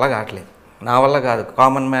 ఇది నా వల్ల కావట్లేదు, నా వల్ల కాదు,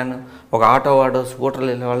 కామన్ మ్యాన్, ఒక ఆటో వాడు, స్కూటర్లు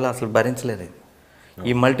వెళ్ళే వాళ్ళు అసలు భరించలేదు. ఇది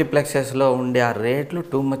ఈ మల్టీప్లెక్సెస్లో ఉండే ఆ రేట్లు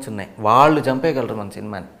టూ మచ్ ఉన్నాయి. వాళ్ళు చంపేయగలరు మన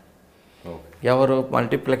సినిమాని. ఎవరు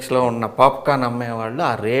మల్టీప్లెక్స్లో ఉన్న పాప్కార్న్ అమ్మేవాళ్ళు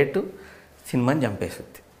ఆ రేటు సినిమాని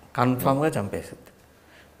చంపేస్తుంది, కన్ఫామ్గా చంపేస్తుంది.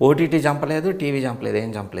 ఓటీటీ చంపలేదు, టీవీ చంపలేదు, ఏం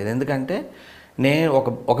చంపలేదు. ఎందుకంటే నేను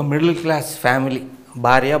ఒక మిడిల్ క్లాస్ ఫ్యామిలీ,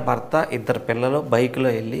 భార్య, భర్త, 2 పిల్లలు, బైక్లో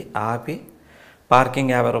వెళ్ళి ఆపి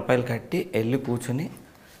పార్కింగ్ 50 రూపాయలు కట్టి వెళ్ళి కూర్చుని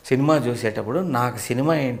సినిమా చూసేటప్పుడు నాకు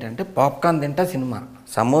సినిమా ఏంటంటే పాప్కార్న్ తింటా సినిమా,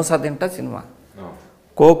 సమోసా తింటా సినిమా,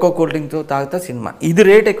 కోకో కూల్ డ్రింక్తో తాగుతా సినిమా. ఇది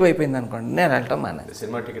రేట్ ఎక్కువైపోయింది అనుకోండి, నేను వెళ్ళటం మానేది.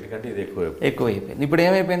 సినిమా టికెట్ కంటే ఇది ఎక్కువైపోయింది. ఇప్పుడు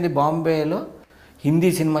ఏమైపోయింది, బాంబేలో హిందీ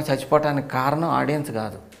సినిమా చచ్చిపోవటానికి కారణం ఆడియన్స్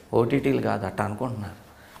కాదు, ఓటీటీలు కాదు, అట్లా అనుకుంటున్నారు.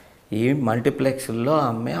 ఈ మల్టీప్లెక్స్లో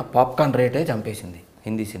అమ్మే ఆ పాప్కార్న్ రేటే చంపేసింది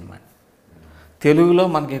హిందీ సినిమాని. తెలుగులో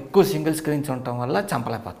మనకి ఎక్కువ సింగిల్ స్క్రీన్స్ ఉండటం వల్ల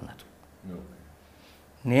చంపలేకపోతున్నారు.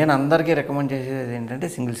 నేను అందరికీ రికమెండ్ చేసేది ఏంటంటే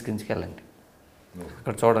సింగిల్ స్క్రీన్స్కి వెళ్ళండి,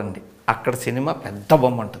 అక్కడ చూడండి. అక్కడ సినిమా పెద్ద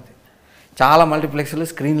బొమ్మ ఉంటుంది. చాలా మల్టీప్లెక్స్లో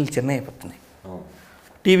స్క్రీన్లు చిన్న అయిపోతున్నాయి,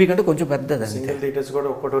 టీవీ కంటే కొంచెం పెద్దది. సింగిల్ థియేటర్స్ కూడా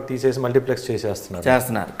ఒక్కటో తీసేసి మల్టీప్లెక్స్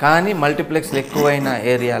చేస్తున్నారు. కానీ మల్టీప్లెక్స్లు ఎక్కువైన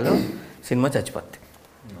ఏరియాలో cinema చచ్చిపోద్ది.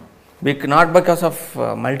 Not because of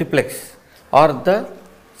multiplex are the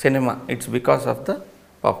cinema, it's because of the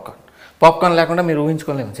popcorn లేకుండా మీరు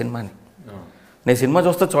ఊహించుకోలేము సినిమాని. నేను సినిమా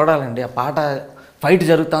చూస్తే చూడాలండి, ఆ పాట ఫైట్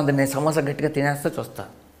జరుగుతుంది, నేను సమోసా గట్టిగా తినేస్తే చూస్తా,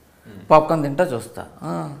 పాప్కార్న్ తింటా చూస్తా,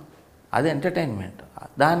 అది ఎంటర్టైన్మెంట్.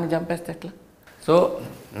 దాన్ని చంపేస్తే ఎట్లా? సో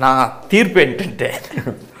నా తీర్పు ఏంటంటే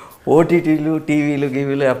ఓటీటీలు, టీవీలు,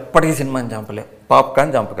 గీవీలు ఎప్పటికీ సినిమాని చంపలేవు,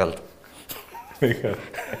 పాప్కార్న్ చంపగలరు.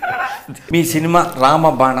 మీ సినిమా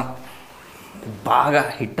రామబాణం బాగా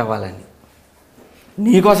హిట్ అవ్వాలని,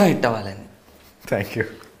 నీకోసం హిట్ అవ్వాలని, థ్యాంక్ యూ.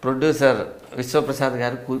 ప్రొడ్యూసర్ విశ్వప్రసాద్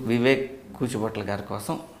గారు, వివేక్ కూచిభొట్ల గారి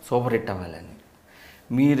కోసం సూపర్ హిట్ అవ్వాలని,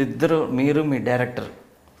 మీరు మీ డైరెక్టర్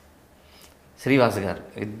శ్రీవాస్ గారు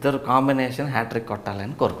ఇద్దరు కాంబినేషన్ హ్యాట్రిక్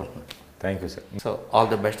కొట్టాలని కోరుకుంటున్నాను. Thank you sir. So all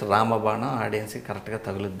the best. రామబాణం ఆడియన్స్కి కరెక్ట్గా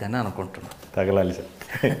తగులుద్దని అనుకుంటున్నాను. తగలాలి సార్.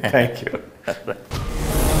 Thank you.